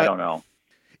 And that's why I don't know.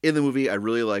 In the movie, I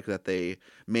really like that they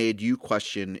made you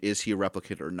question, is he a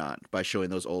replicant or not, by showing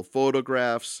those old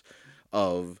photographs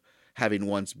of having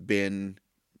once been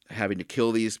having to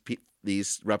kill these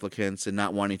replicants and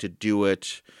not wanting to do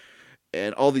it,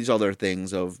 and all these other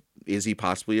things of, is he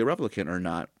possibly a replicant or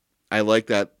not? I like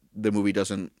that the movie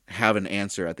doesn't have an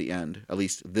answer at the end, at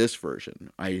least this version.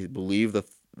 I believe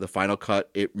the final cut,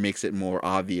 it makes it more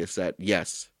obvious that,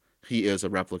 yes, he is a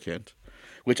replicant,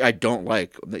 which I don't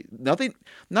like.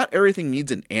 Not everything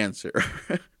needs an answer.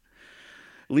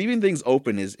 Leaving things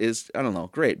open is I don't know,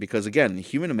 great, because again,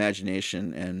 human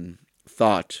imagination and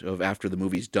thought of after the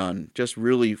movie's done just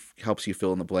really helps you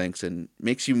fill in the blanks and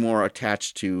makes you more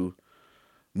attached to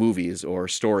movies or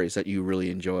stories that you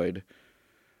really enjoyed.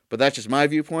 But that's just my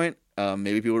viewpoint.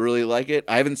 Maybe people really like it.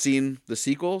 I haven't seen the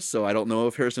sequel, so I don't know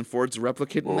if Harrison Ford's a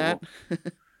replicant in that.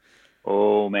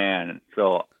 Oh man!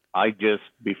 So I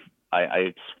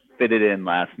fit it in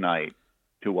last night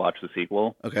to watch the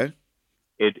sequel. Okay.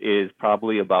 It is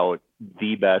probably about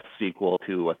the best sequel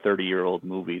to a 30-year-old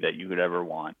movie that you could ever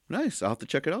want. Nice. I'll have to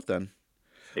check it out then.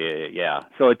 Yeah.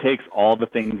 So it takes all the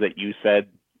things that you said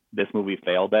this movie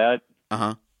failed at,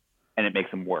 and it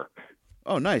makes them work.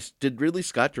 Oh, nice. Did Ridley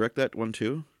Scott direct that one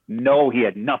too? No, he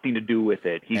had nothing to do with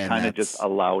it. He kind of just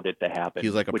allowed it to happen.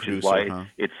 He's like a which producer, is why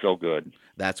it's so good.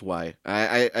 That's why.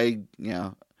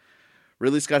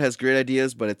 Ridley Scott has great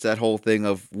ideas, but it's that whole thing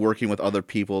of working with other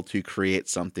people to create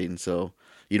something. So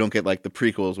you don't get like the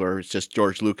prequels where it's just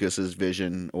George Lucas's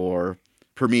vision, or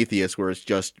Prometheus where it's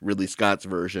just Ridley Scott's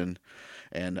version.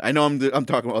 And I know I'm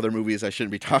talking about other movies I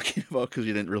shouldn't be talking about because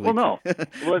you didn't really. Well,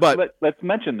 no. But let's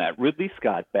mention that Ridley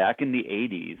Scott back in the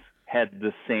 80s had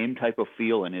the same type of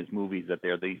feel in his movies, that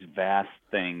they're these vast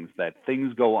things, that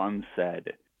things go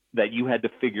unsaid, that you had to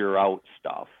figure out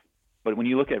stuff. But when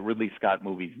you look at Ridley Scott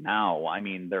movies now, I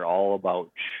mean, they're all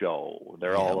about show.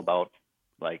 They're all about,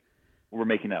 like, we're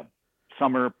making a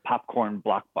summer popcorn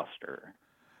blockbuster.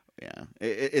 Yeah,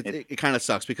 it kind of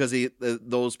sucks because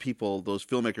those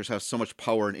filmmakers have so much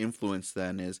power and influence.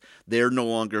 Then is they're no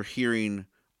longer hearing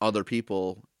other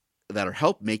people that are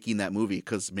help making that movie,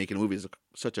 because making a movie is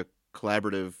such a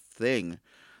collaborative thing.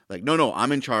 Like, no,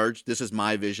 I'm in charge. This is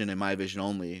my vision and my vision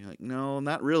only. Like, no,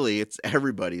 not really. It's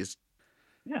everybody's.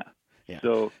 Yeah.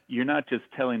 So you're not just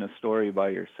telling a story by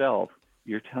yourself.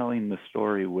 You're telling the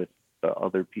story with the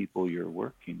other people you're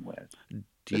working with.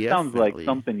 It sounds like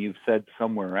something you've said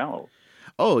somewhere else.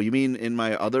 Oh, you mean in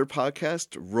my other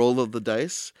podcast, Roll of the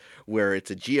Dice, where it's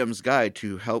a GM's guide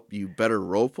to help you better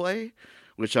roleplay,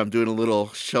 which I'm doing a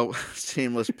little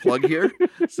shameless plug here.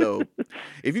 So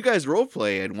if you guys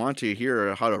roleplay and want to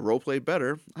hear how to roleplay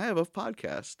better, I have a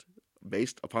podcast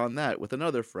based upon that with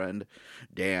another friend,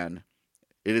 Dan.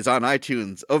 It is on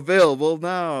iTunes, available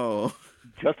now.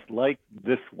 Just like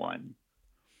this one.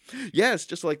 Yes,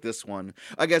 just like this one.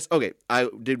 I guess, okay,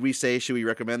 did we say, should we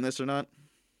recommend this or not?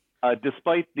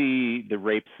 Despite the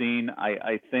rape scene,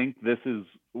 I think this is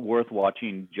worth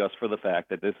watching just for the fact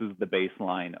that this is the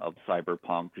baseline of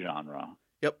cyberpunk genre.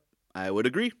 Yep, I would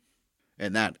agree.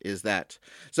 And that is that.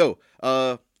 So,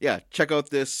 check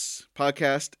out this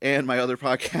podcast and my other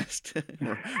podcast.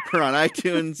 We're on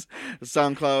iTunes,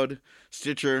 SoundCloud,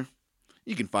 Stitcher.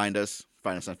 You can find us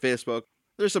on Facebook.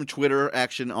 There's some Twitter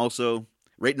action also.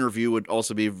 Rate and review would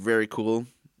also be very cool.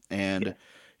 And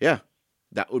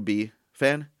that would be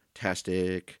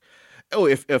fantastic. Oh,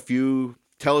 if you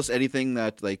tell us anything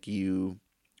that like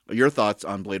your thoughts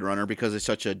on Blade Runner, because it's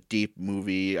such a deep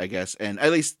movie, I guess, and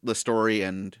at least the story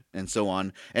and so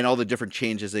on, and all the different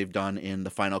changes they've done in the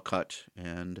final cut,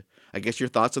 and I guess your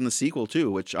thoughts on the sequel too,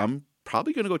 which I'm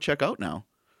probably going to go check out now.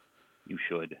 You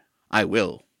should. I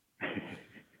will.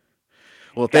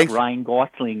 Well, thanks. Ryan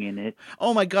Gosling in it.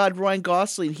 Oh my God, Ryan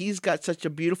Gosling! He's got such a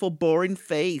beautiful, boring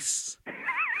face.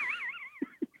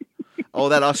 Oh,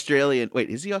 that Australian. Wait,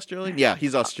 is he Australian? Yeah,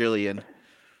 he's Australian.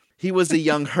 He was a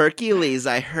young Hercules,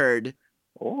 I heard.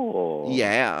 Oh.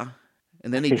 Yeah.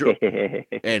 And then he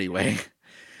Anyway.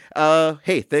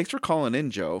 Hey, thanks for calling in,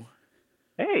 Joe.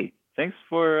 Hey, thanks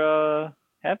for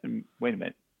having... Wait a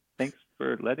minute. Thanks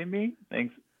for letting me?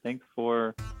 Thanks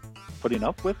for putting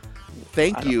up with...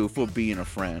 Thank you for being a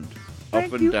friend.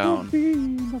 Up and down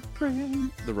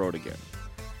the road again.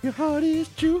 Your heart is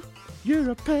true. You're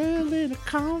a pal and a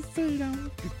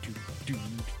confidant.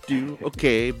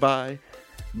 Okay, bye.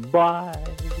 Bye.